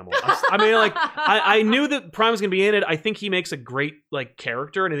spirit animal. I mean, like, I knew that Prime was going to be in it. I think he makes a great, like,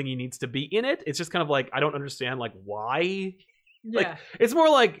 character, and I think he needs to be in it. It's just kind of like, I don't understand, like, why. Like, it's more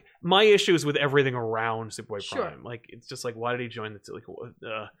like my issues with everything around Superboy Prime. Like, it's just like, why did he join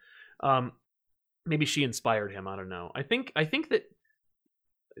the maybe she inspired him. I don't know. I think that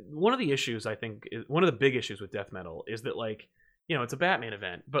one of the issues, one of the big issues with Death Metal is that, like, it's a Batman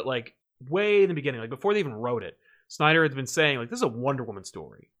event, but like way in the beginning, like before they even wrote it, Snyder had been saying, like, this is a Wonder Woman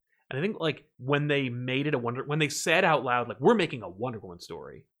story. And I think, like, when they made it when they said out loud, like, we're making a Wonder Woman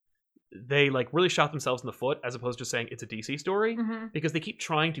story, they, like, really shot themselves in the foot, as opposed to saying it's a DC story, because they keep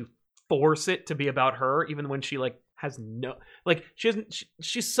trying to force it to be about her, even when she, like, has no, like,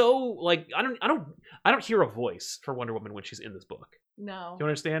 she's so, like, I don't hear a voice for Wonder Woman when she's in this book. No. Do you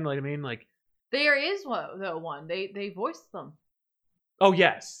understand what I mean? Like, there is one. They voiced them. Oh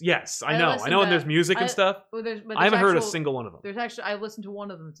yes, I know, and there's music and stuff. I haven't heard a single one of them. There's actually, I listened to one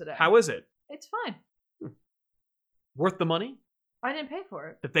of them today. How is it? It's fine. Worth the money? I didn't pay for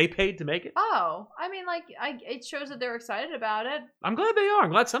it. That they paid to make it? Oh, I mean, like, it shows that they're excited about it. I'm glad they are. I'm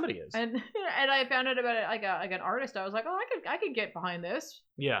glad somebody is. And I found out about it like an artist. I was like, oh, I could get behind this.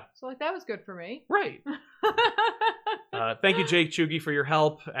 Yeah. So, like, that was good for me. Right. Thank you, Jake Chugi, for your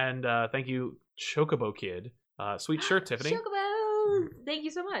help, and thank you, Chocobo Kid. Sweet shirt, Tiffany. Chocobo. Thank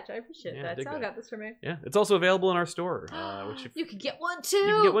you so much. I appreciate that. Sal got this for me. Yeah, it's also available in our store. Which you could get one too.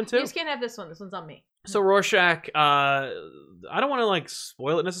 You can get one too. You just can't have this one. This one's on me. So Rorschach, I don't want to, like,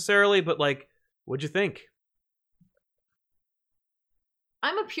 spoil it necessarily, but, like, what'd you think?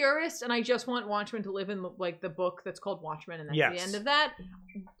 I'm a purist, and I just want Watchmen to live in, like, the book that's called Watchmen, and that's the end of that.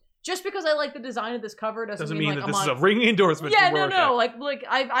 Just because I like the design of this cover doesn't mean like, that this is a ringing endorsement. Yeah, no. Like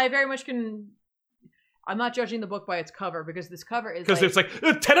I very much can. I'm not judging the book by its cover, because this cover is, because, like, it's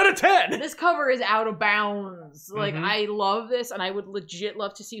like 10 out of 10. This cover is out of bounds. Like, I love this, and I would legit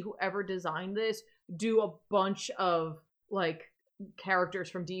love to see whoever designed this do a bunch of, like, characters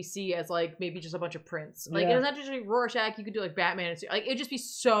from DC as, like, maybe just a bunch of prints. Like, it's not just like Rorschach. You could do, like, Batman. Like, it'd just be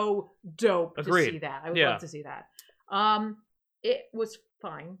so dope to see that. I would love to see that. It was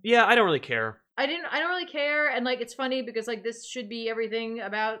fine. Yeah, I don't really care. I don't really care, and, like, it's funny because, like, this should be everything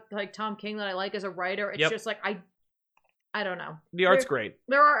about, like, Tom King that I like as a writer. It's just like I don't know. The art's great.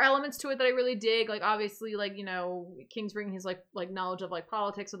 There are elements to it that I really dig. Like, obviously, like, King's bringing his like knowledge of, like,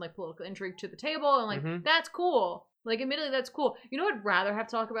 politics and, like, political intrigue to the table, and, like, that's cool. Like, admittedly, that's cool. You know, I'd rather have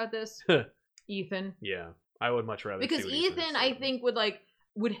talk about this. Ethan. Yeah, I would much rather. Because Ethan, I think, would, like,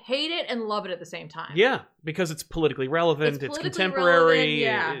 would hate it and love it at the same time. Yeah, because it's politically relevant. It's contemporary.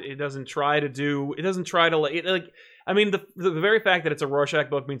 Relevant, it doesn't try to like. I mean, the very fact that it's a Rorschach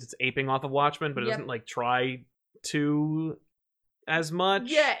book means it's aping off of Watchmen, but it doesn't like try to as much.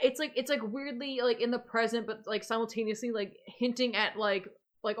 Yeah, it's like weirdly like in the present, but like simultaneously like hinting at like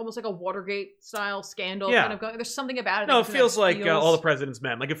almost like a Watergate style scandal kind of going. There's something about it. No, it feels like All the President's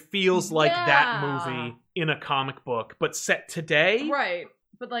Men. Like it feels like that movie in a comic book, but set today. Right.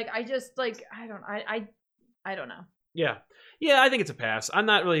 But like I just like I don't know. Yeah, I think it's a pass. I'm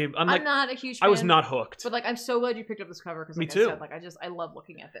not a huge fan. I was not hooked. But like I'm so glad you picked up this cover because like Me too. I said, like I love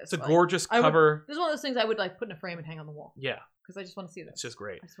looking at this. It's a gorgeous cover. This is one of those things I would like put in a frame and hang on the wall. Yeah. Because I just want to see this. It's just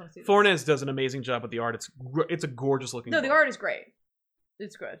great. I just want to see this. Fornes does an amazing job with the art. It's a gorgeous looking book. The art is great.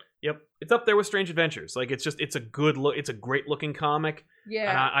 It's good. Yep, it's up there with Strange Adventures. Like it's a good look. It's a great looking comic.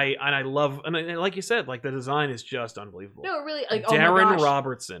 Yeah, and I love and like you said, like the design is just unbelievable. No, really, like Darren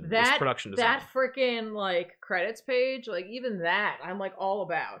Robertson, that production design. That freaking like credits page, like even that, I'm like all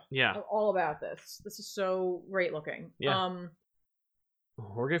about. Yeah, I'm all about this. This is so great looking. Yeah.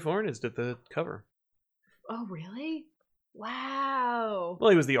 Jorge Fornes did the cover. Oh really? Wow.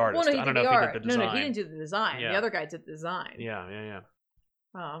 Well, he was the artist. Well, no, I don't know if he did the design. No, he didn't do the design. Yeah. The other guy did the design. Yeah.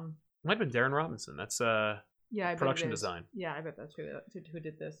 Might have been Darren Robinson. That's I production design. Yeah, I bet that's who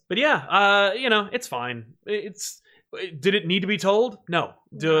did this. But yeah, it's fine. Did it need to be told? No.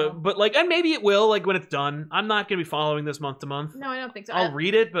 But like, and maybe it will. Like when it's done, I'm not gonna be following this month to month. No, I don't think so. I'll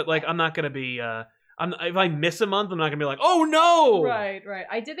read it, but like, I'm not gonna be. If I miss a month, I'm not gonna be like, oh no. Right.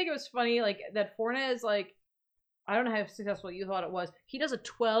 I did think it was funny, like that Fornes, like, I don't know how successful you thought it was. He does a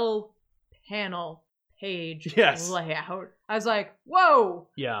 12-panel page layout. I was like, whoa.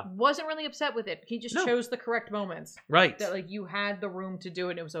 Yeah. Wasn't really upset with it. He just chose the correct moments. Right. That like you had the room to do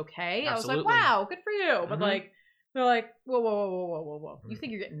it and it was okay. Absolutely. I was like, wow, good for you. But like, they're like, whoa. You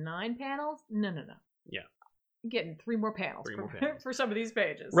think you're getting 9 panels? No. Yeah. You're getting 3 more panels for some of these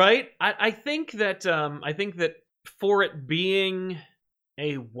pages. Right. I think that for it being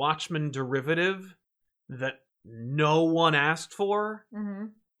a Watchmen derivative that no one asked for,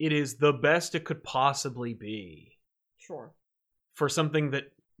 it is the best it could possibly be. Sure. For something that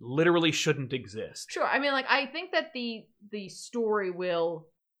literally shouldn't exist. Sure. I mean, like, I think that the story will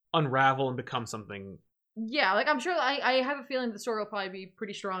unravel and become something. Yeah, like I'm sure. I have a feeling the story will probably be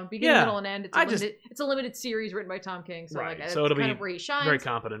pretty strong, beginning, middle, and end. It's a limited series written by Tom King, so right. like so it'll kind be of where he shines. Very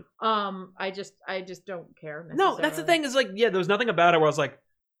competent. I just don't care. No, that's the thing. Is like, there was nothing about it where I was like,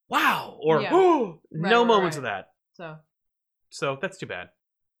 wow, or no moments of that. So that's too bad.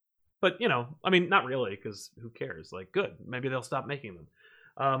 But I mean, not really, because who cares? Like, good. Maybe they'll stop making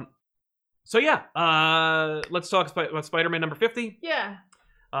them. So yeah, let's talk about Spider-Man number 50. Yeah.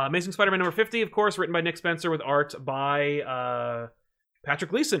 Amazing Spider-Man number 50, of course, written by Nick Spencer with art by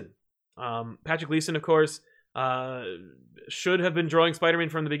Patrick Gleason. Patrick Gleason, of course, should have been drawing Spider-Man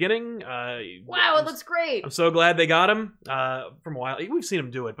from the beginning. Wow, it looks great. I'm so glad they got him from a while. We've seen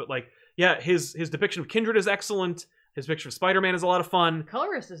him do it, but like, yeah, his depiction of Kindred is excellent. His picture of Spider-Man is a lot of fun.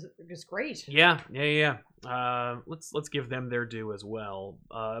 Colorist is great. Yeah. Let's give them their due as well.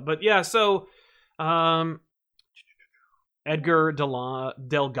 But yeah, so Edgar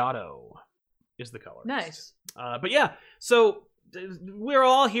Delgado is the colorist. Nice. But yeah, so we're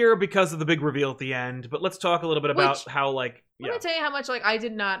all here because of the big reveal at the end. But let's talk a little bit about how, like, let me tell you how much, like, I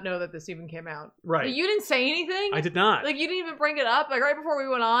did not know that this even came out. Right. Like, you didn't say anything. I did not. Like, you didn't even bring it up. Like, right before we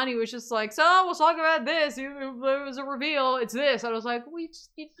went on, he was just like, so, we'll talk about this. It was a reveal. It's this. I was like, you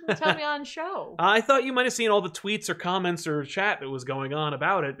didn't tell me on show. I thought you might have seen all the tweets or comments or chat that was going on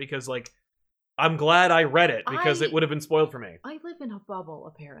about it, because, like, I'm glad I read it, because it would have been spoiled for me. I live in a bubble,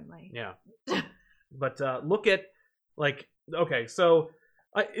 apparently. Yeah. But look at, like, okay, so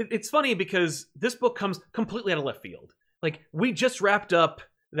it's funny because this book comes completely out of left field. Like, we just wrapped up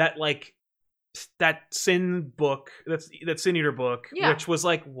that, like, that Sin book, that Sin Eater book, which was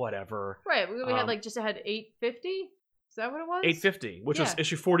like, whatever. Right, we had like just had 850. Is that what it was? 850, which was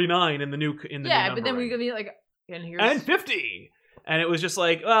issue 49 in the new new but then we could be like, and 50. And it was just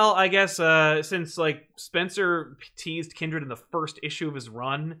like, well, I guess since like Spencer teased Kindred in the first issue of his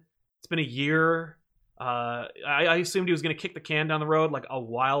run, it's been a year. I assumed he was going to kick the can down the road like a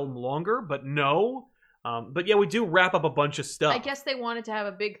while longer, but no. But yeah, we do wrap up a bunch of stuff. I guess they wanted to have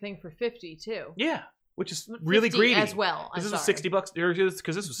a big thing for 50 too. Yeah, which is really greedy as well. This is $60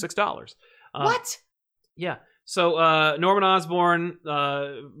 because this was $6. What? Yeah. So Norman Osborn,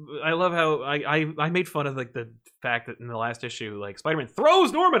 I love how I made fun of like the fact that in the last issue, like Spider-Man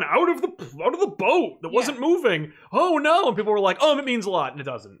throws Norman out of the boat that wasn't moving. Oh no! And people were like, "Oh, it means a lot," and it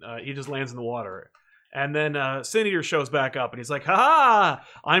doesn't. He just lands in the water. And then Sin Eater shows back up and he's like, ha,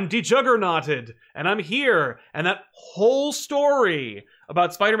 I'm de-juggernauted and I'm here. And that whole story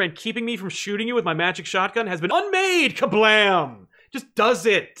about Spider-Man keeping me from shooting you with my magic shotgun has been unmade. Kablam! Just does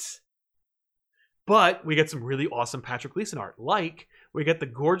it. But we get some really awesome Patrick Gleason art. Like, we get the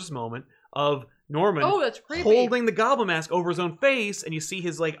gorgeous moment of Norman holding the goblin mask over his own face, and you see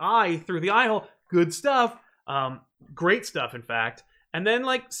his like eye through the eye hole. Good stuff. Great stuff, in fact. And then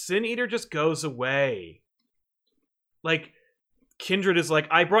like Sin Eater just goes away. Like Kindred is like,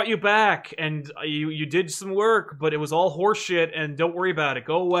 I brought you back, and you did some work, but it was all horseshit, and don't worry about it.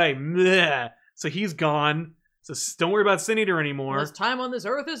 Go away. Meh. So he's gone. So don't worry about Sin Eater anymore. His time on this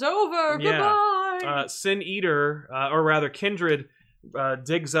earth is over. Yeah. Goodbye. Sin Eater, or rather Kindred,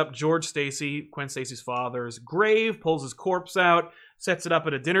 digs up George Stacy, Gwen Stacy's father's grave, pulls his corpse out, sets it up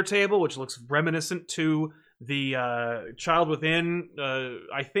at a dinner table, which looks reminiscent to the Child Within.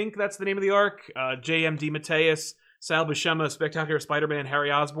 I think that's the name of the arc. J.M. DeMatteis, Sal Buscema, Spectacular Spider-Man,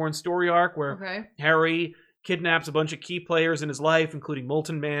 Harry Osborn story arc, where Harry kidnaps a bunch of key players in his life, including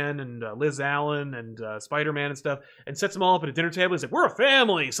Molten Man and Liz Allen and Spider-Man and stuff, and sets them all up at a dinner table. He's like, we're a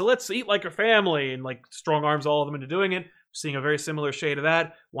family, so let's eat like a family, and like strong arms all of them into doing it. Seeing a very similar shade of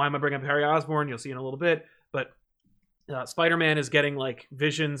that. Why am I bringing up Harry Osborn? You'll see in a little bit. But Spider-Man is getting like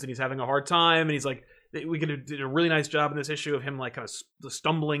visions, and he's having a hard time, and he's like, we did a really nice job in this issue of him like kind of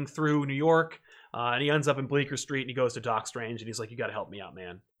stumbling through New York, and he ends up in Bleecker Street, and he goes to Doc Strange, and he's like, you got to help me out,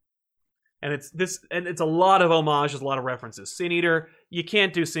 man. And it's a lot of homages, a lot of references. Sin Eater, you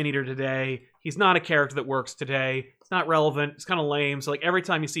can't do Sin Eater today. He's not a character that works today. It's not relevant. It's kind of lame. So like every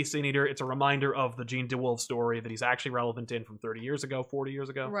time you see Sin Eater, it's a reminder of the Gene DeWolf story that he's actually relevant in from 30 years ago, 40 years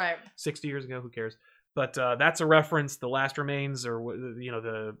ago, 60 years ago. Who cares? But that's a reference. The Last Remains, or you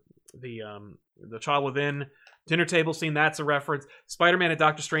know, the Child Within dinner table scene. That's a reference. Spider-Man at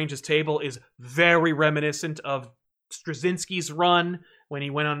Doctor Strange's table is very reminiscent of Straczynski's run when he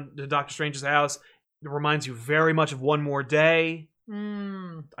went on to Doctor Strange's house. It reminds you very much of One More Day.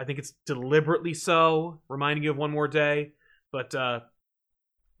 I think it's deliberately so, reminding you of One More Day. But,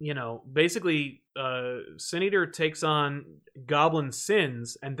 you know, basically, Sin Eater takes on Goblin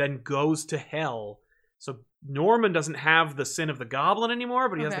sins and then goes to hell. So Norman doesn't have the sin of the Goblin anymore,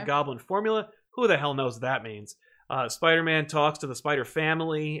 but he has the Goblin formula. Who the hell knows what that means? Spider-Man talks to the Spider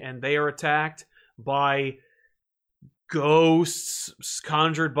family, and they are attacked by ghosts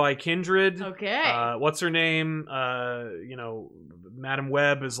conjured by Kindred. What's her name? You know, Madam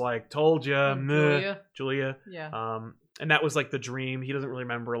Web is like, told ya. Julia. Yeah. And that was like the dream. He doesn't really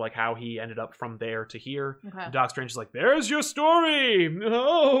remember like how he ended up from there to here. Doc Strange is like, there's your story.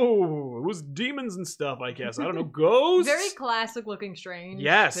 No, it was demons and stuff, I guess. I don't know, ghosts. Very classic looking Strange.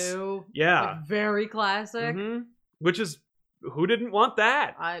 Yes. Too. Yeah. Like, very classic. Which is, who didn't want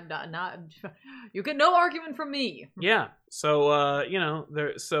that? Not you get no argument from me. Yeah. So you know,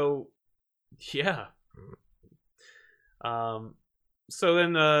 so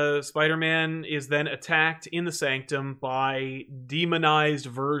then Spider-Man is then attacked in the Sanctum by demonized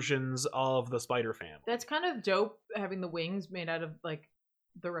versions of the Spider family. That's kind of dope, having the wings made out of like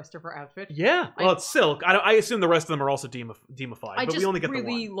the rest of her outfit. Yeah. Well, it's silk. I assume the rest of them are also demified, but we only get the one. I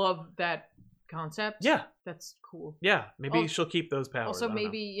really love that concept. Yeah. That's cool. Yeah. Maybe she'll keep those powers. Also,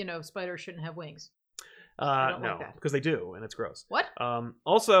 maybe, you know, spiders shouldn't have wings. No, because they do, and it's gross. What?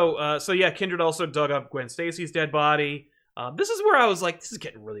 Also, so yeah, Kindred also dug up Gwen Stacy's dead body. This is where I was like, this is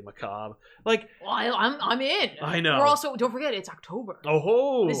getting really macabre. Like, well, I'm in. I know. We're also, don't forget, it's October.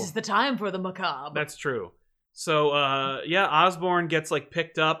 Oh, this is the time for the macabre. That's true. So, yeah, Osborn gets like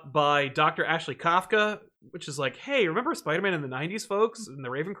picked up by Dr. Ashley Kafka, which is like, hey, remember Spider-Man in the 90s, folks, in the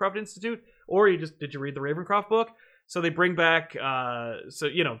Ravencroft Institute? Or did you read the Ravencroft book? So they bring back, so,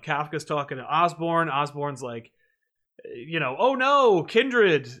 you know, Kafka's talking to Osborn. Osborn's like, you know, oh no,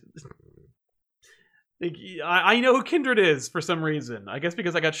 Kindred. I know who Kindred is for some reason. I guess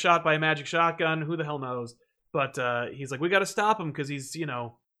because I got shot by a magic shotgun. Who the hell knows? But he's like, we got to stop him because he's, you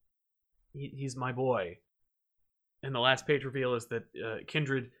know, he's my boy. And the last page reveal is that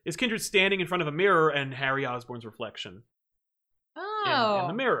Kindred standing in front of a mirror and Harry Osborn's reflection. In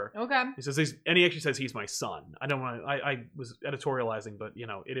the mirror. Okay. He says and he actually says he's my son. I don't want to. I was editorializing, but you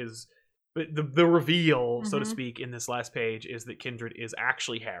know, it is. But the reveal, so to speak, in this last page is that Kindred is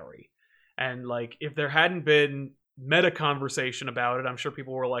actually Harry. And like, if there hadn't been meta conversation about it, I'm sure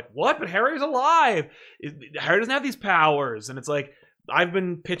people were like, "What? But Harry's alive. Harry doesn't have these powers." And it's like, I've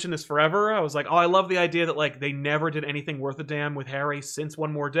been pitching this forever. I was like, "Oh, I love the idea that like they never did anything worth a damn with Harry since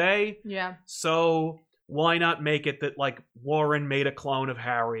One More Day." Yeah. So why not make it that like Warren made a clone of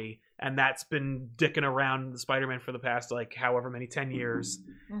Harry and that's been dicking around the Spider-Man for the past like however many 10 years,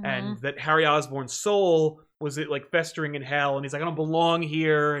 and that Harry Osborn's soul was it like festering in hell, and he's like, I don't belong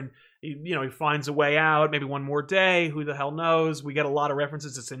here, and he finds a way out. Maybe one more day. Who the hell knows? We get a lot of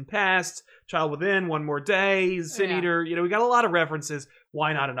references to Sin Past, Child Within, One More Day, Sin Eater. We got a lot of references.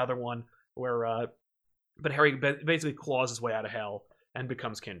 Why not another one where? But Harry basically claws his way out of hell and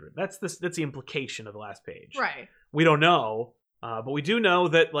becomes Kindred. That's the implication of the last page. Right. We don't know, but we do know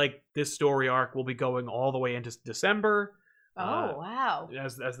that like this story arc will be going all the way into December. Oh wow!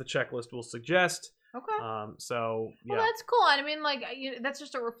 As the checklist will suggest. Okay. So yeah. Well, that's cool. I mean, like, that's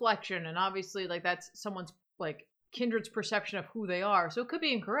just a reflection, and obviously, like, that's someone's like Kindred's perception of who they are. So it could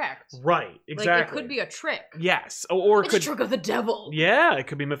be incorrect. Right. Exactly. Like, it could be a trick. Yes. Or it could a trick of the devil. Yeah. It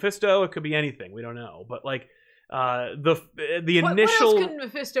could be Mephisto. It could be anything. We don't know. But like, the What initial. else can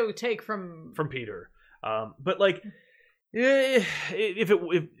Mephisto take from Peter? But like, if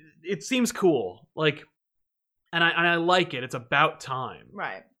it seems cool, like, and I like it. It's about time.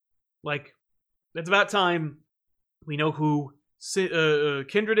 Right. Like. It's about time we know who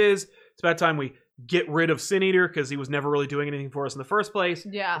Kindred is. It's about time we get rid of Sin Eater because he was never really doing anything for us in the first place.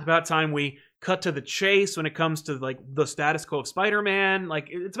 Yeah. It's about time we cut to the chase when it comes to like the status quo of Spider-Man. Like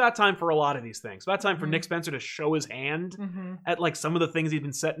it's about time for a lot of these things. It's about time for Nick Spencer to show his hand at like some of the things he's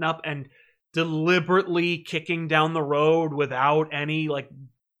been setting up and deliberately kicking down the road without any like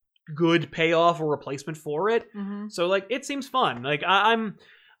good payoff or replacement for it. So like it seems fun. Like I'm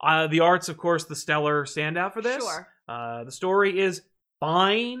the art's, of course, the stellar standout for this. Sure. The story is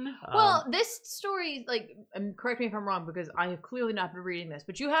fine. Well, this story, like, correct me if I'm wrong, because I have clearly not been reading this,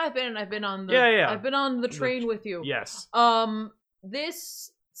 but you have been, and I've been on the I've been on the train with you. Yes.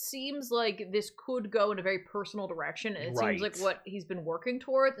 This seems like this could go in a very personal direction, and it seems like what he's been working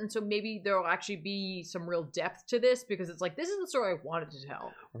towards, and so maybe there'll actually be some real depth to this, because it's like, this is the story I wanted to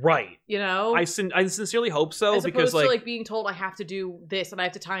tell. Right. I sincerely hope so, as because opposed to like being told I have to do this, and I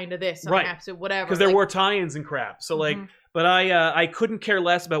have to tie into this, and I have to whatever. Because there were tie-ins and crap, so like... But I couldn't care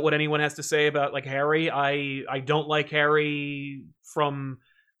less about what anyone has to say about like Harry. I don't like Harry from...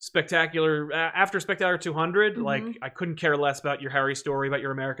 after Spectacular 200, like I couldn't care less about your Harry story, about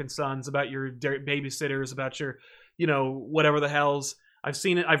your American Sons, about your babysitters, about your, whatever the hells. I've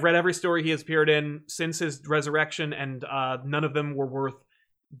seen it. I've read every story he has appeared in since his resurrection, and none of them were worth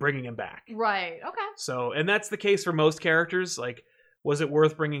bringing him back. Right. Okay. So, and that's the case for most characters. Like, was it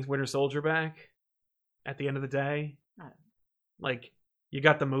worth bringing Winter Soldier back at the end of the day? Like, you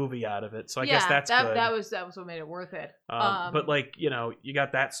got the movie out of it, so I guess that's good. That was what made it worth it. But like, you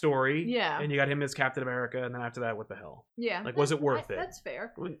got that story, yeah, and you got him as Captain America, and then after that, what the hell? Yeah, like, was it worth it? That's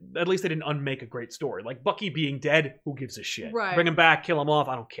fair. At least they didn't unmake a great story. Like Bucky being dead, who gives a shit? Right. Bring him back, kill him off,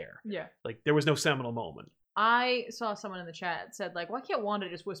 I don't care. Yeah. Like there was no seminal moment. I saw someone in the chat said, like, why can't Wanda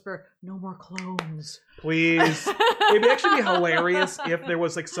just whisper, "No more clones"? Please. It'd actually be hilarious if there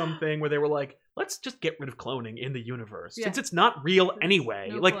was like something where they were like, let's just get rid of cloning in the universe. Yeah. Since it's not real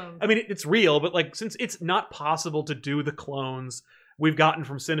anyway. No clones. I mean, it's real, but like, since it's not possible to do the clones we've gotten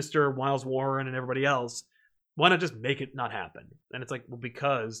from Sinister, Miles Warren, and everybody else, why not just make it not happen? And it's like, well,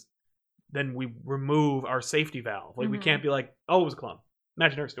 because then we remove our safety valve. Like, we can't be like, oh, it was a clone.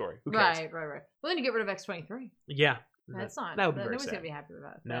 Imaginary story. Who cares? Right. Well, then you get rid of X-23. Yeah. That's not. That would be very nobody's sad. going to be happy with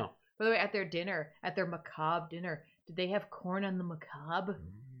that. No. By the way, at their macabre dinner, did they have corn on the macabre?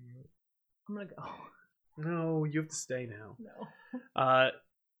 I'm going to go. No, you have to stay now. No.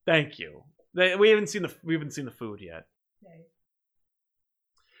 Thank you. We haven't seen the food yet. Okay.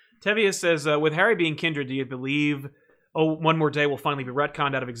 Tevia says, with Harry being Kindred, do you believe One More Day will finally be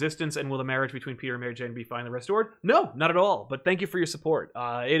retconned out of existence, and will the marriage between Peter and Mary Jane be finally restored? No, not at all. But thank you for your support.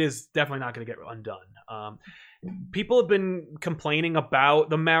 It is definitely not going to get undone. People have been complaining about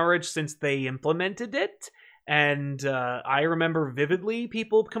the marriage since they implemented it. And I remember vividly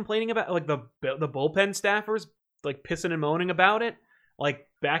people complaining about, like, the bullpen staffers, like, pissing and moaning about it, like,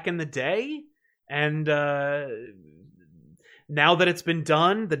 back in the day. And now that it's been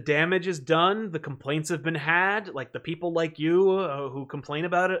done, the damage is done, the complaints have been had, like, the people like you who complain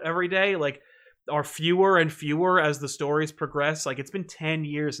about it every day, like, are fewer and fewer as the stories progress. Like, it's been 10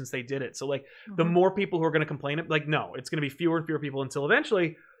 years since they did it. So, like, the more people who are going to complain, like, no, it's going to be fewer and fewer people until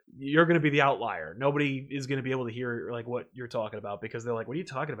eventually you're going to be the outlier. Nobody is going to be able to hear like what you're talking about, because they're like, what are you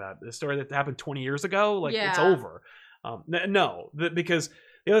talking about? The story that happened 20 years ago? Like, it's over. Because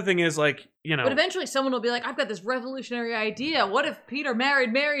the other thing is, like, But eventually someone will be like, I've got this revolutionary idea. What if Peter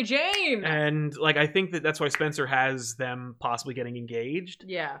married Mary Jane? And, like, I think that's why Spencer has them possibly getting engaged.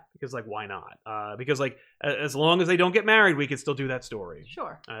 Yeah. Because, like, why not? Because, like, as long as they don't get married, we can still do that story.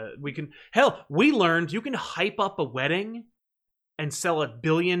 Sure. We learned you can hype up a wedding and sell 1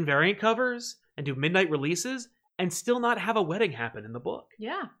 billion variant covers and do midnight releases and still not have a wedding happen in the book.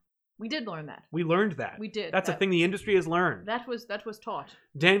 Yeah. We did learn that. We learned that. We did. That's a thing the industry has learned. That was taught.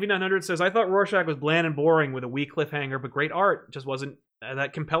 DanV900 says, I thought Rorschach was bland and boring with a weak cliffhanger, but great art. Just wasn't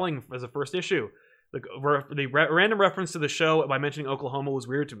that compelling as a first issue. The random reference to the show by mentioning Oklahoma was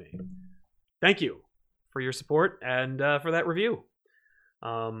weird to me. Thank you for your support and for that review.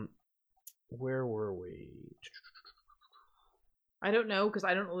 Where were we? I don't know, because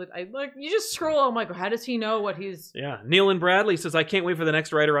I don't know. You just scroll. I'm like, how does he know what he's... Yeah. Neil and Bradley says, I can't wait for the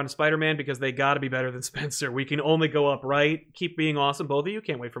next writer on Spider-Man because they got to be better than Spencer. We can only go up, right? Keep being awesome, both of you.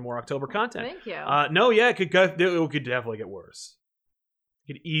 Can't wait for more October content. Thank you. No, yeah, it could definitely get worse.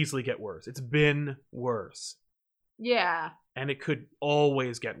 It could easily get worse. It's been worse. Yeah. And it could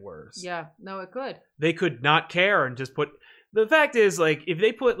always get worse. Yeah. No, it could. They could not care and just put... The fact is, like, if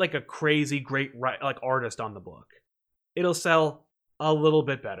they put, like, a crazy great artist on the book, it'll sell a little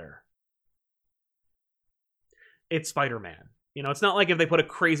bit better. It's Spider-Man. You know, it's not like if they put a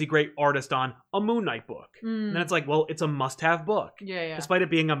crazy great artist on a Moon Knight book. Then it's like, well, it's a must-have book. Yeah. Despite it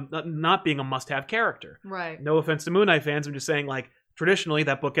being not being a must-have character. Right. No offense to Moon Knight fans, I'm just saying, like, traditionally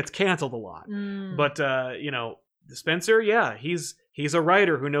that book gets canceled a lot. But, you know, Spencer, yeah, he's a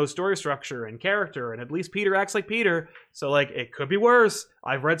writer who knows story structure and character, and at least Peter acts like Peter. So, like, it could be worse.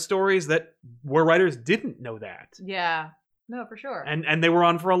 I've read stories where writers didn't know that. Yeah. No, for sure. And they were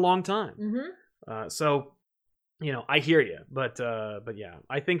on for a long time. Mm-hmm. So, you know, I hear you, but yeah,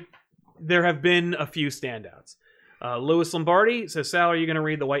 I think there have been a few standouts. Louis Lombardi says, Sal, are you going to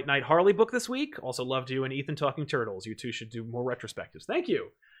read the White Knight Harley book this week? Also loved you and Ethan talking turtles. You two should do more retrospectives. Thank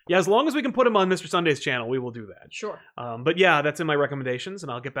you. Yeah, as long as we can put him on Mr. Sunday's channel, we will do that. Sure. But yeah, that's in my recommendations,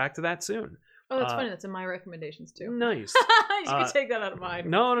 and I'll get back to that soon. Oh, that's funny. That's in my recommendations, too. Nice. You can take that out of mine.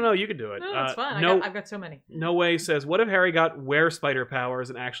 No, you can do it. No, that's fine. I've got so many. No Way says, what if Harry got wear-spider powers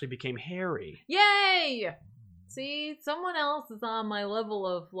and actually became Harry? Yay! See, someone else is on my level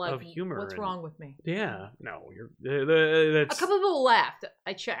of, like, of humor. What's wrong with me? Yeah. No, you're... A couple of people laughed.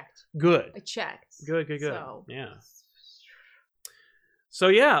 I checked. Good. I checked. Good. So, yeah. So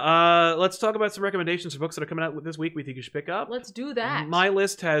yeah, let's talk about some recommendations for books that are coming out this week we think you should pick up. Let's do that. My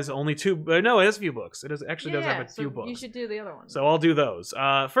list has only two... no, it has a few books. It does have a few books. You should do the other ones. So I'll do those.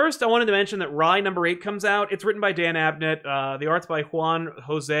 First, I wanted to mention that Rye #8 comes out. It's written by Dan Abnett. The art's by Juan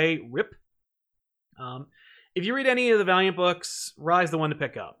Jose Rip. If you read any of the Valiant books, Rye's the one to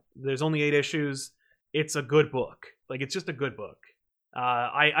pick up. There's only 8 issues. It's a good book. Like, it's just a good book.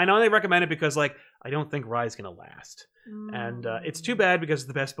 I know they recommend it because, like, I don't think Rye's gonna last. And it's too bad because it's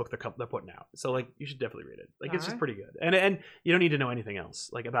the best book they're putting out. So, like, you should definitely read it. Like, it's just pretty good. And you don't need to know anything else,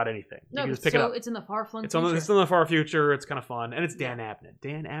 like, about anything. No, you can just pick it up. It's in the far-flung future. It's in the far future. It's kind of fun. And it's Dan Abnett.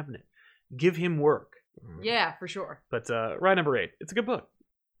 Dan Abnett. Give him work. Yeah, for sure. But Rye #8. It's a good book.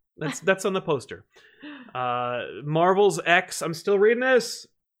 That's on the poster. Marvel's X. I'm still reading this.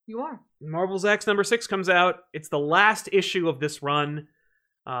 You are. Marvel's X #6 comes out. It's the last issue of this run.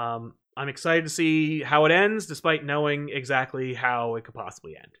 I'm excited to see how it ends, despite knowing exactly how it could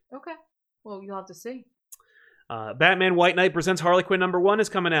possibly end. Okay. Well, you'll have to see. Batman White Knight presents Harley Quinn #1 is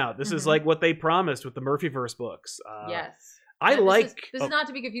coming out. This is like what they promised with the Murphyverse books. Yes. This is not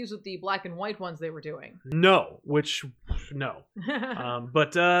to be confused with the black and white ones they were doing. No. But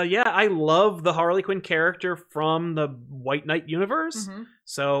yeah, I love the Harley Quinn character from the White Knight universe.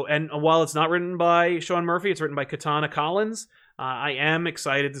 So, and while it's not written by Sean Murphy, it's written by Katana Collins. I am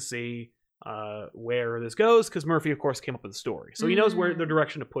excited to see where this goes, because Murphy, of course, came up with the story. So he knows where the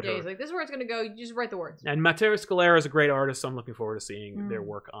direction to put her. He's like, this is where it's going to go. You just write the words. And Matteo Scalera is a great artist, so I'm looking forward to seeing their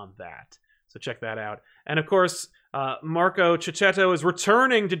work on that. So check that out. And, of course, Marco Cicchetto is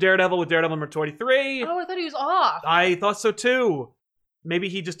returning to Daredevil with Daredevil #23. Oh, I thought he was off. I thought so, too. Maybe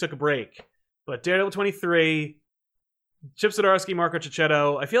he just took a break. But Daredevil 23... Chip Zdarsky, Marco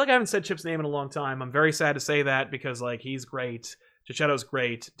Cicchetto. I feel like I haven't said Chip's name in a long time. I'm very sad to say that because, like, he's great. Cicchetto's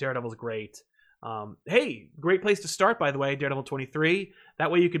great. Daredevil's great. Hey, great place to start, by the way, Daredevil 23.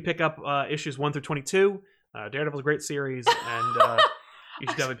 That way you can pick up issues 1 through 22. Daredevil's a great series, and you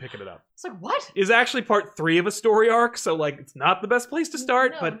should definitely pick it up. It's like, what? It's actually part 3 of a story arc, so, like, it's not the best place to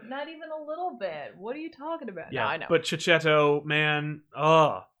start, but... not even a little bit. What are you talking about? Yeah, no, I know. But Cicchetto, man,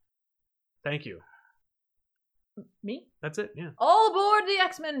 thank you. Me? That's it, yeah. All aboard the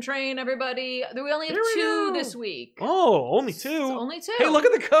X-Men train, everybody. We only have 2 this week. Oh, only 2? Only 2. Hey, look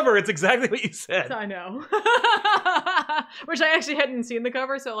at the cover. It's exactly what you said. I know. Which I actually hadn't seen the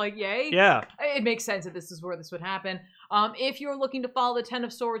cover, so, like, yay. Yeah. It makes sense that this is where this would happen. If you're looking to follow the Ten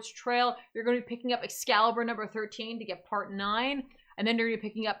of Swords trail, you're going to be picking up Excalibur #13 to get part 9. And then you're going to be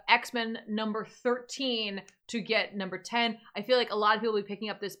picking up X-Men number 13 to get number 10. I feel like a lot of people will be picking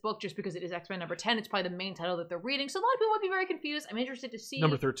up this book just because it is X-Men number 10. It's probably the main title that they're reading. So a lot of people might be very confused. I'm interested to see.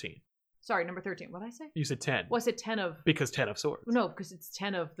 Number 13. Sorry, number 13. What did I say? You said 10. Well, I said 10 of... Because 10 of Swords. No, because it's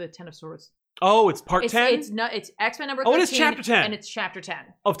 10 of the 10 of Swords. Oh, it's part 10? It's X-Men number 13. Oh, it is chapter 10. And it's chapter 10.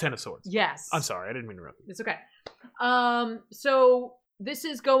 Of 10 of Swords. Yes. I'm sorry, I didn't mean to interrupt. It's okay. So this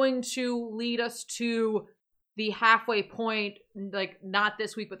is going to lead us to the halfway point, like not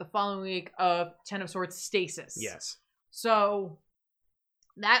this week, but the following week of 10 of Swords Stasis. Yes. So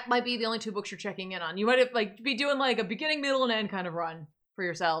that might be the only 2 books you're checking in on. You might have be doing like a beginning, middle, and end kind of run for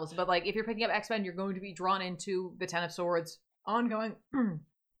yourselves. But like if you're picking up X-Men, you're going to be drawn into the 10 of Swords ongoing.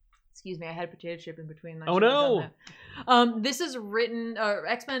 Excuse me, I had a potato chip in between. Oh no! This is written,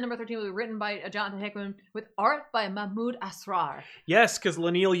 X-Men number 13 was written by Jonathan Hickman with art by Mahmoud Asrar. Yes, because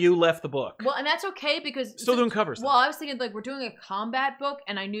Laniel Yu left the book. Well, and that's okay because... Still doing covers. Well, I was thinking like we're doing a combat book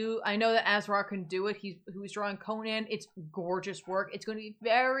and I know that Asrar can do it. He was drawing Conan. It's gorgeous work. It's going to be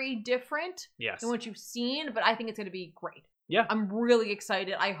very different than what you've seen, but I think it's going to be great. Yeah. I'm really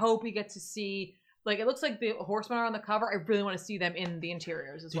excited. I hope we get to see... Like, it looks like the Horsemen are on the cover. I really want to see them in the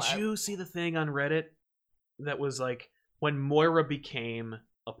interiors as well. Did you see the thing on Reddit that was like, when Moira became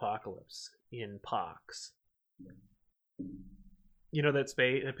Apocalypse in Pox? You know that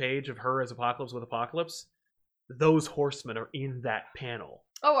page of her as Apocalypse with Apocalypse? Those Horsemen are in that panel.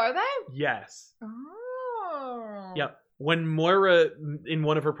 Oh, are they? Yes. Oh. Yep. When Moira, in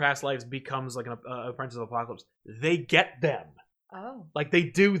one of her past lives, becomes like an apprentice of Apocalypse, they get them. Oh. Like, they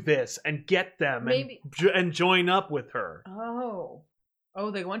do this and get them and join up with her. Oh. Oh,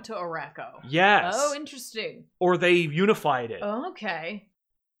 they went to Arakko. Yes. Oh, interesting. Or they unified it. Oh, okay.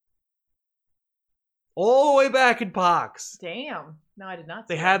 All the way back in Pox. Damn. No, I did not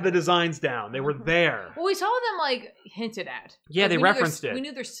see They had the designs down. They were there. Well, we saw them, like, hinted at. Yeah, they referenced it. We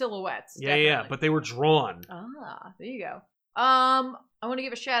knew their silhouettes. Yeah, yeah, but they were drawn. Ah, there you go. I want to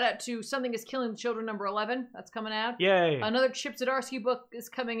give a shout out to Something is Killing the Children number 11. That's coming out. Yay. Another Chip Zdarsky book is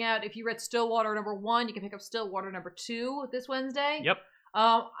coming out. If you read Stillwater number 1, you can pick up Stillwater number 2 this Wednesday. Yep.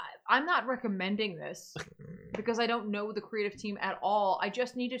 I'm not recommending this because I don't know the creative team at all. I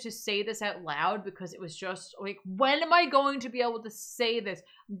just needed to say this out loud because it was just like, when am I going to be able to say this?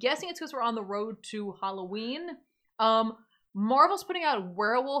 I'm guessing it's because we're on the road to Halloween. Marvel's putting out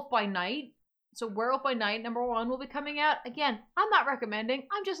Werewolf by Night. So Werewolf by Night number 1 will be coming out. Again, I'm not recommending.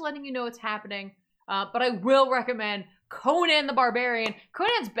 I'm just letting you know it's happening. But I will recommend Conan the Barbarian.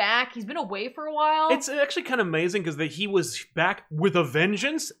 Conan's back. He's been away for a while. It's actually kind of amazing because he was back with a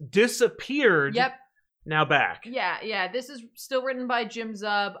vengeance, disappeared. Yep. Now back. Yeah. This is still written by Jim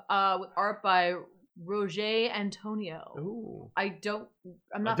Zub, with art by Roger Antonio. Ooh. I don't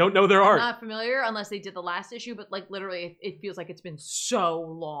know their art. I'm not familiar unless they did the last issue, but like literally it feels like it's been so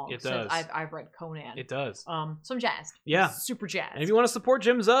long since I've read Conan. It does. So I'm jazzed. Yeah. Super jazzed. And if you want to support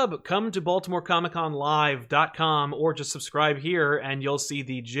Jim Zub, come to BaltimoreComicConLive.com or just subscribe here and you'll see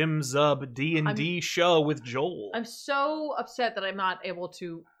the Jim Zub D&D show with Joel. I'm so upset that I'm not able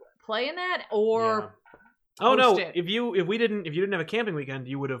to play in that or Oh no! If you didn't have a camping weekend,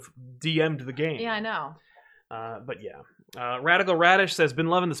 you would have DM'd the game. Yeah, I know. But yeah. Radical Radish says, been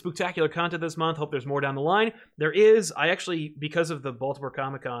loving the spooktacular content this month. Hope there's more down the line. There is. I actually, because of the Baltimore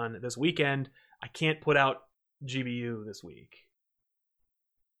Comic Con this weekend, I can't put out GBU this week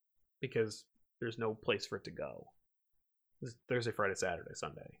because there's no place for it to go. It's Thursday, Friday, Saturday,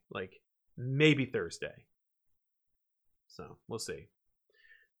 Sunday, like maybe Thursday. So we'll see.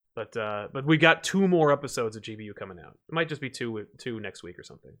 But we got 2 more episodes of GBU coming out. It might just be two next week or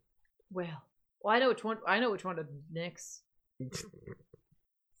something. Well, I know which one. I know which one to nix. It's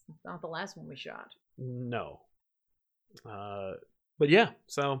not the last one we shot. No. But yeah,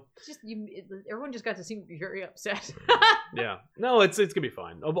 so it's just everyone just got to seem to be very upset. Yeah, no, it's gonna be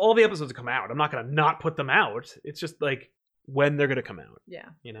fine. Of all the episodes that come out, I'm not gonna not put them out. It's just like when they're gonna come out. Yeah,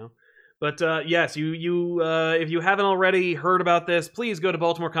 you know. But yes, you if you haven't already heard about this, please go to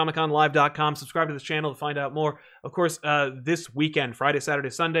BaltimoreComicConLive.com, subscribe to this channel to find out more. Of course, this weekend, Friday, Saturday,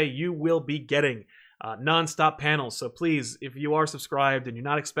 Sunday, you will be getting non-stop panels. So please, if you are subscribed and you're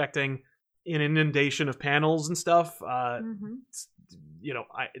not expecting an inundation of panels and stuff,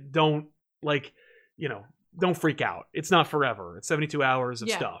 don't freak out. It's not forever. It's 72 hours of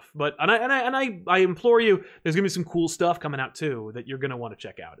stuff. But I implore you, there's gonna be some cool stuff coming out too that you're gonna want to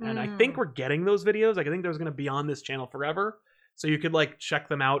check out. And I think we're getting those videos. Like I think there's gonna be on this channel forever, so you could like check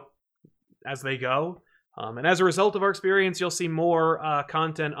them out as they go. And as a result of our experience, you'll see more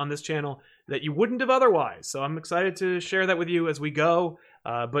content on this channel that you wouldn't have otherwise. So I'm excited to share that with you as we go.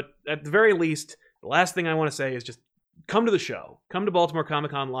 But at the very least, the last thing I want to say is just come to the show. Come to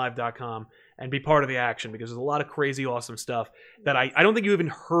BaltimoreComicConLive.com and be part of the action, because there's a lot of crazy, awesome stuff that I don't think you even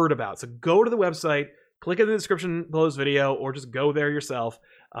heard about. So go to the website, click in the description below this video, or just go there yourself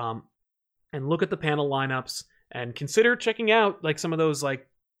and look at the panel lineups and consider checking out like some of those, like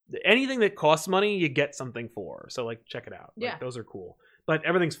anything that costs money, you get something for. So like check it out. Yeah. Like, those are cool. But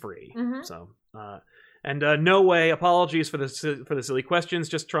everything's free. So no way. Apologies for the silly questions.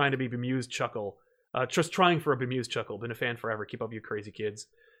 Just trying to be bemused chuckle. Just trying for a bemused chuckle. Been a fan forever. Keep up, you crazy kids.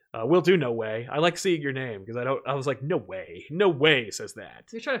 We'll do No Way. I like seeing your name because I was like, no way says that.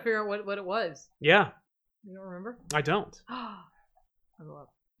 You're trying to figure out what it was. Yeah. You don't remember? I don't.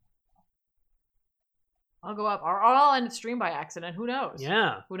 I'll go up. Or I'll end the stream by accident. Who knows?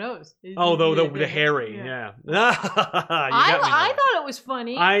 Yeah. Who knows? Oh, the Harry. Yeah. I thought it was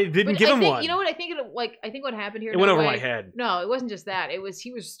funny. I didn't give him one. You know what? I think what happened here. It went over my head. No, it wasn't just that. He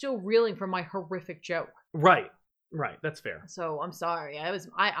was still reeling from my horrific joke. Right. That's fair. So I'm sorry.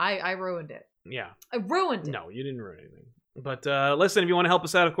 I ruined it. Yeah. I ruined it. No, you didn't ruin anything. But listen, if you want to help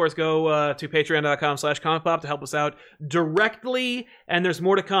us out, of course, go to patreon.com/comicpop to help us out directly. And there's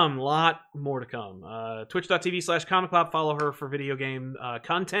more to come. A lot more to come. Twitch.tv/comicpop. Follow her for video game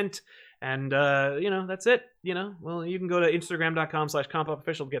content. And, that's it. Well, you can go to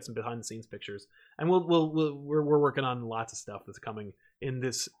instagram.com/comicpopofficial to get some behind-the-scenes pictures. And we're working on lots of stuff that's coming in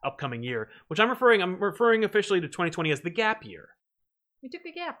this upcoming year, which I'm referring officially to 2020 as the gap year. We took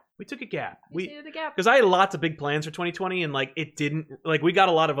a gap. We took a gap. Gap. Because I had lots of big plans for 2020, and it didn't, we got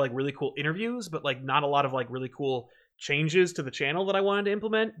a lot of really cool interviews, but not a lot of really cool changes to the channel that I wanted to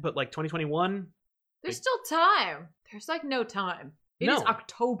implement. But 2021, there's still time. There's no time. It is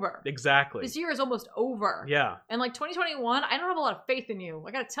October. Exactly. This year is almost over. Yeah. And 2021, I don't have a lot of faith in you.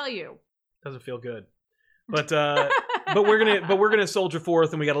 I gotta tell you. Doesn't feel good. But but we're gonna soldier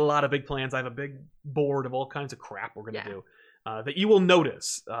forth, and we got a lot of big plans. I have a big board of all kinds of crap we're gonna do. That you will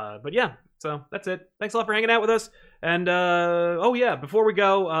notice. But yeah, so that's it. Thanks a lot for hanging out with us. And before we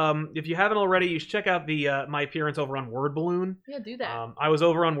go, if you haven't already, you should check out my appearance over on Word Balloon. Yeah, do that. I was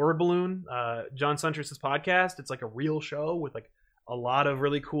over on Word Balloon, John Suntress's podcast. It's a real show with a lot of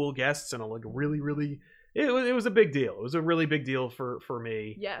really cool guests and it was a big deal. It was a really big deal for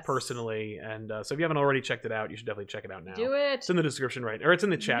me personally. And so if you haven't already checked it out, you should definitely check it out now. Do it. It's in the description or it's in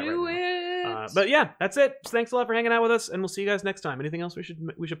the chat Do right now. it. But yeah, that's it. So thanks a lot for hanging out with us, and we'll see you guys next time. Anything else we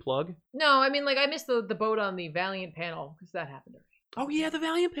should plug? No, I missed the vote on the Valiant panel because that happened already. Oh yeah, the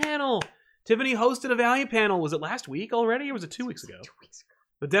Valiant panel. Tiffany hosted a Valiant panel. Was it last week already, or was it 2 weeks ago? 2 weeks ago.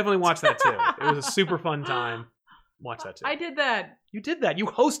 But definitely watch that too. It was a super fun time. Watch that too. I did that. You did that. You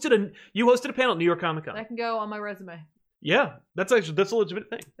hosted a panel at New York Comic Con. That can go on my resume. Yeah, that's a legitimate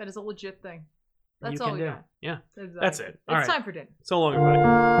thing. That is a legit thing. That's all we got. Yeah, Exactly. that's it. It's time for dinner. So long,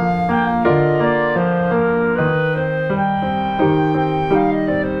 everybody.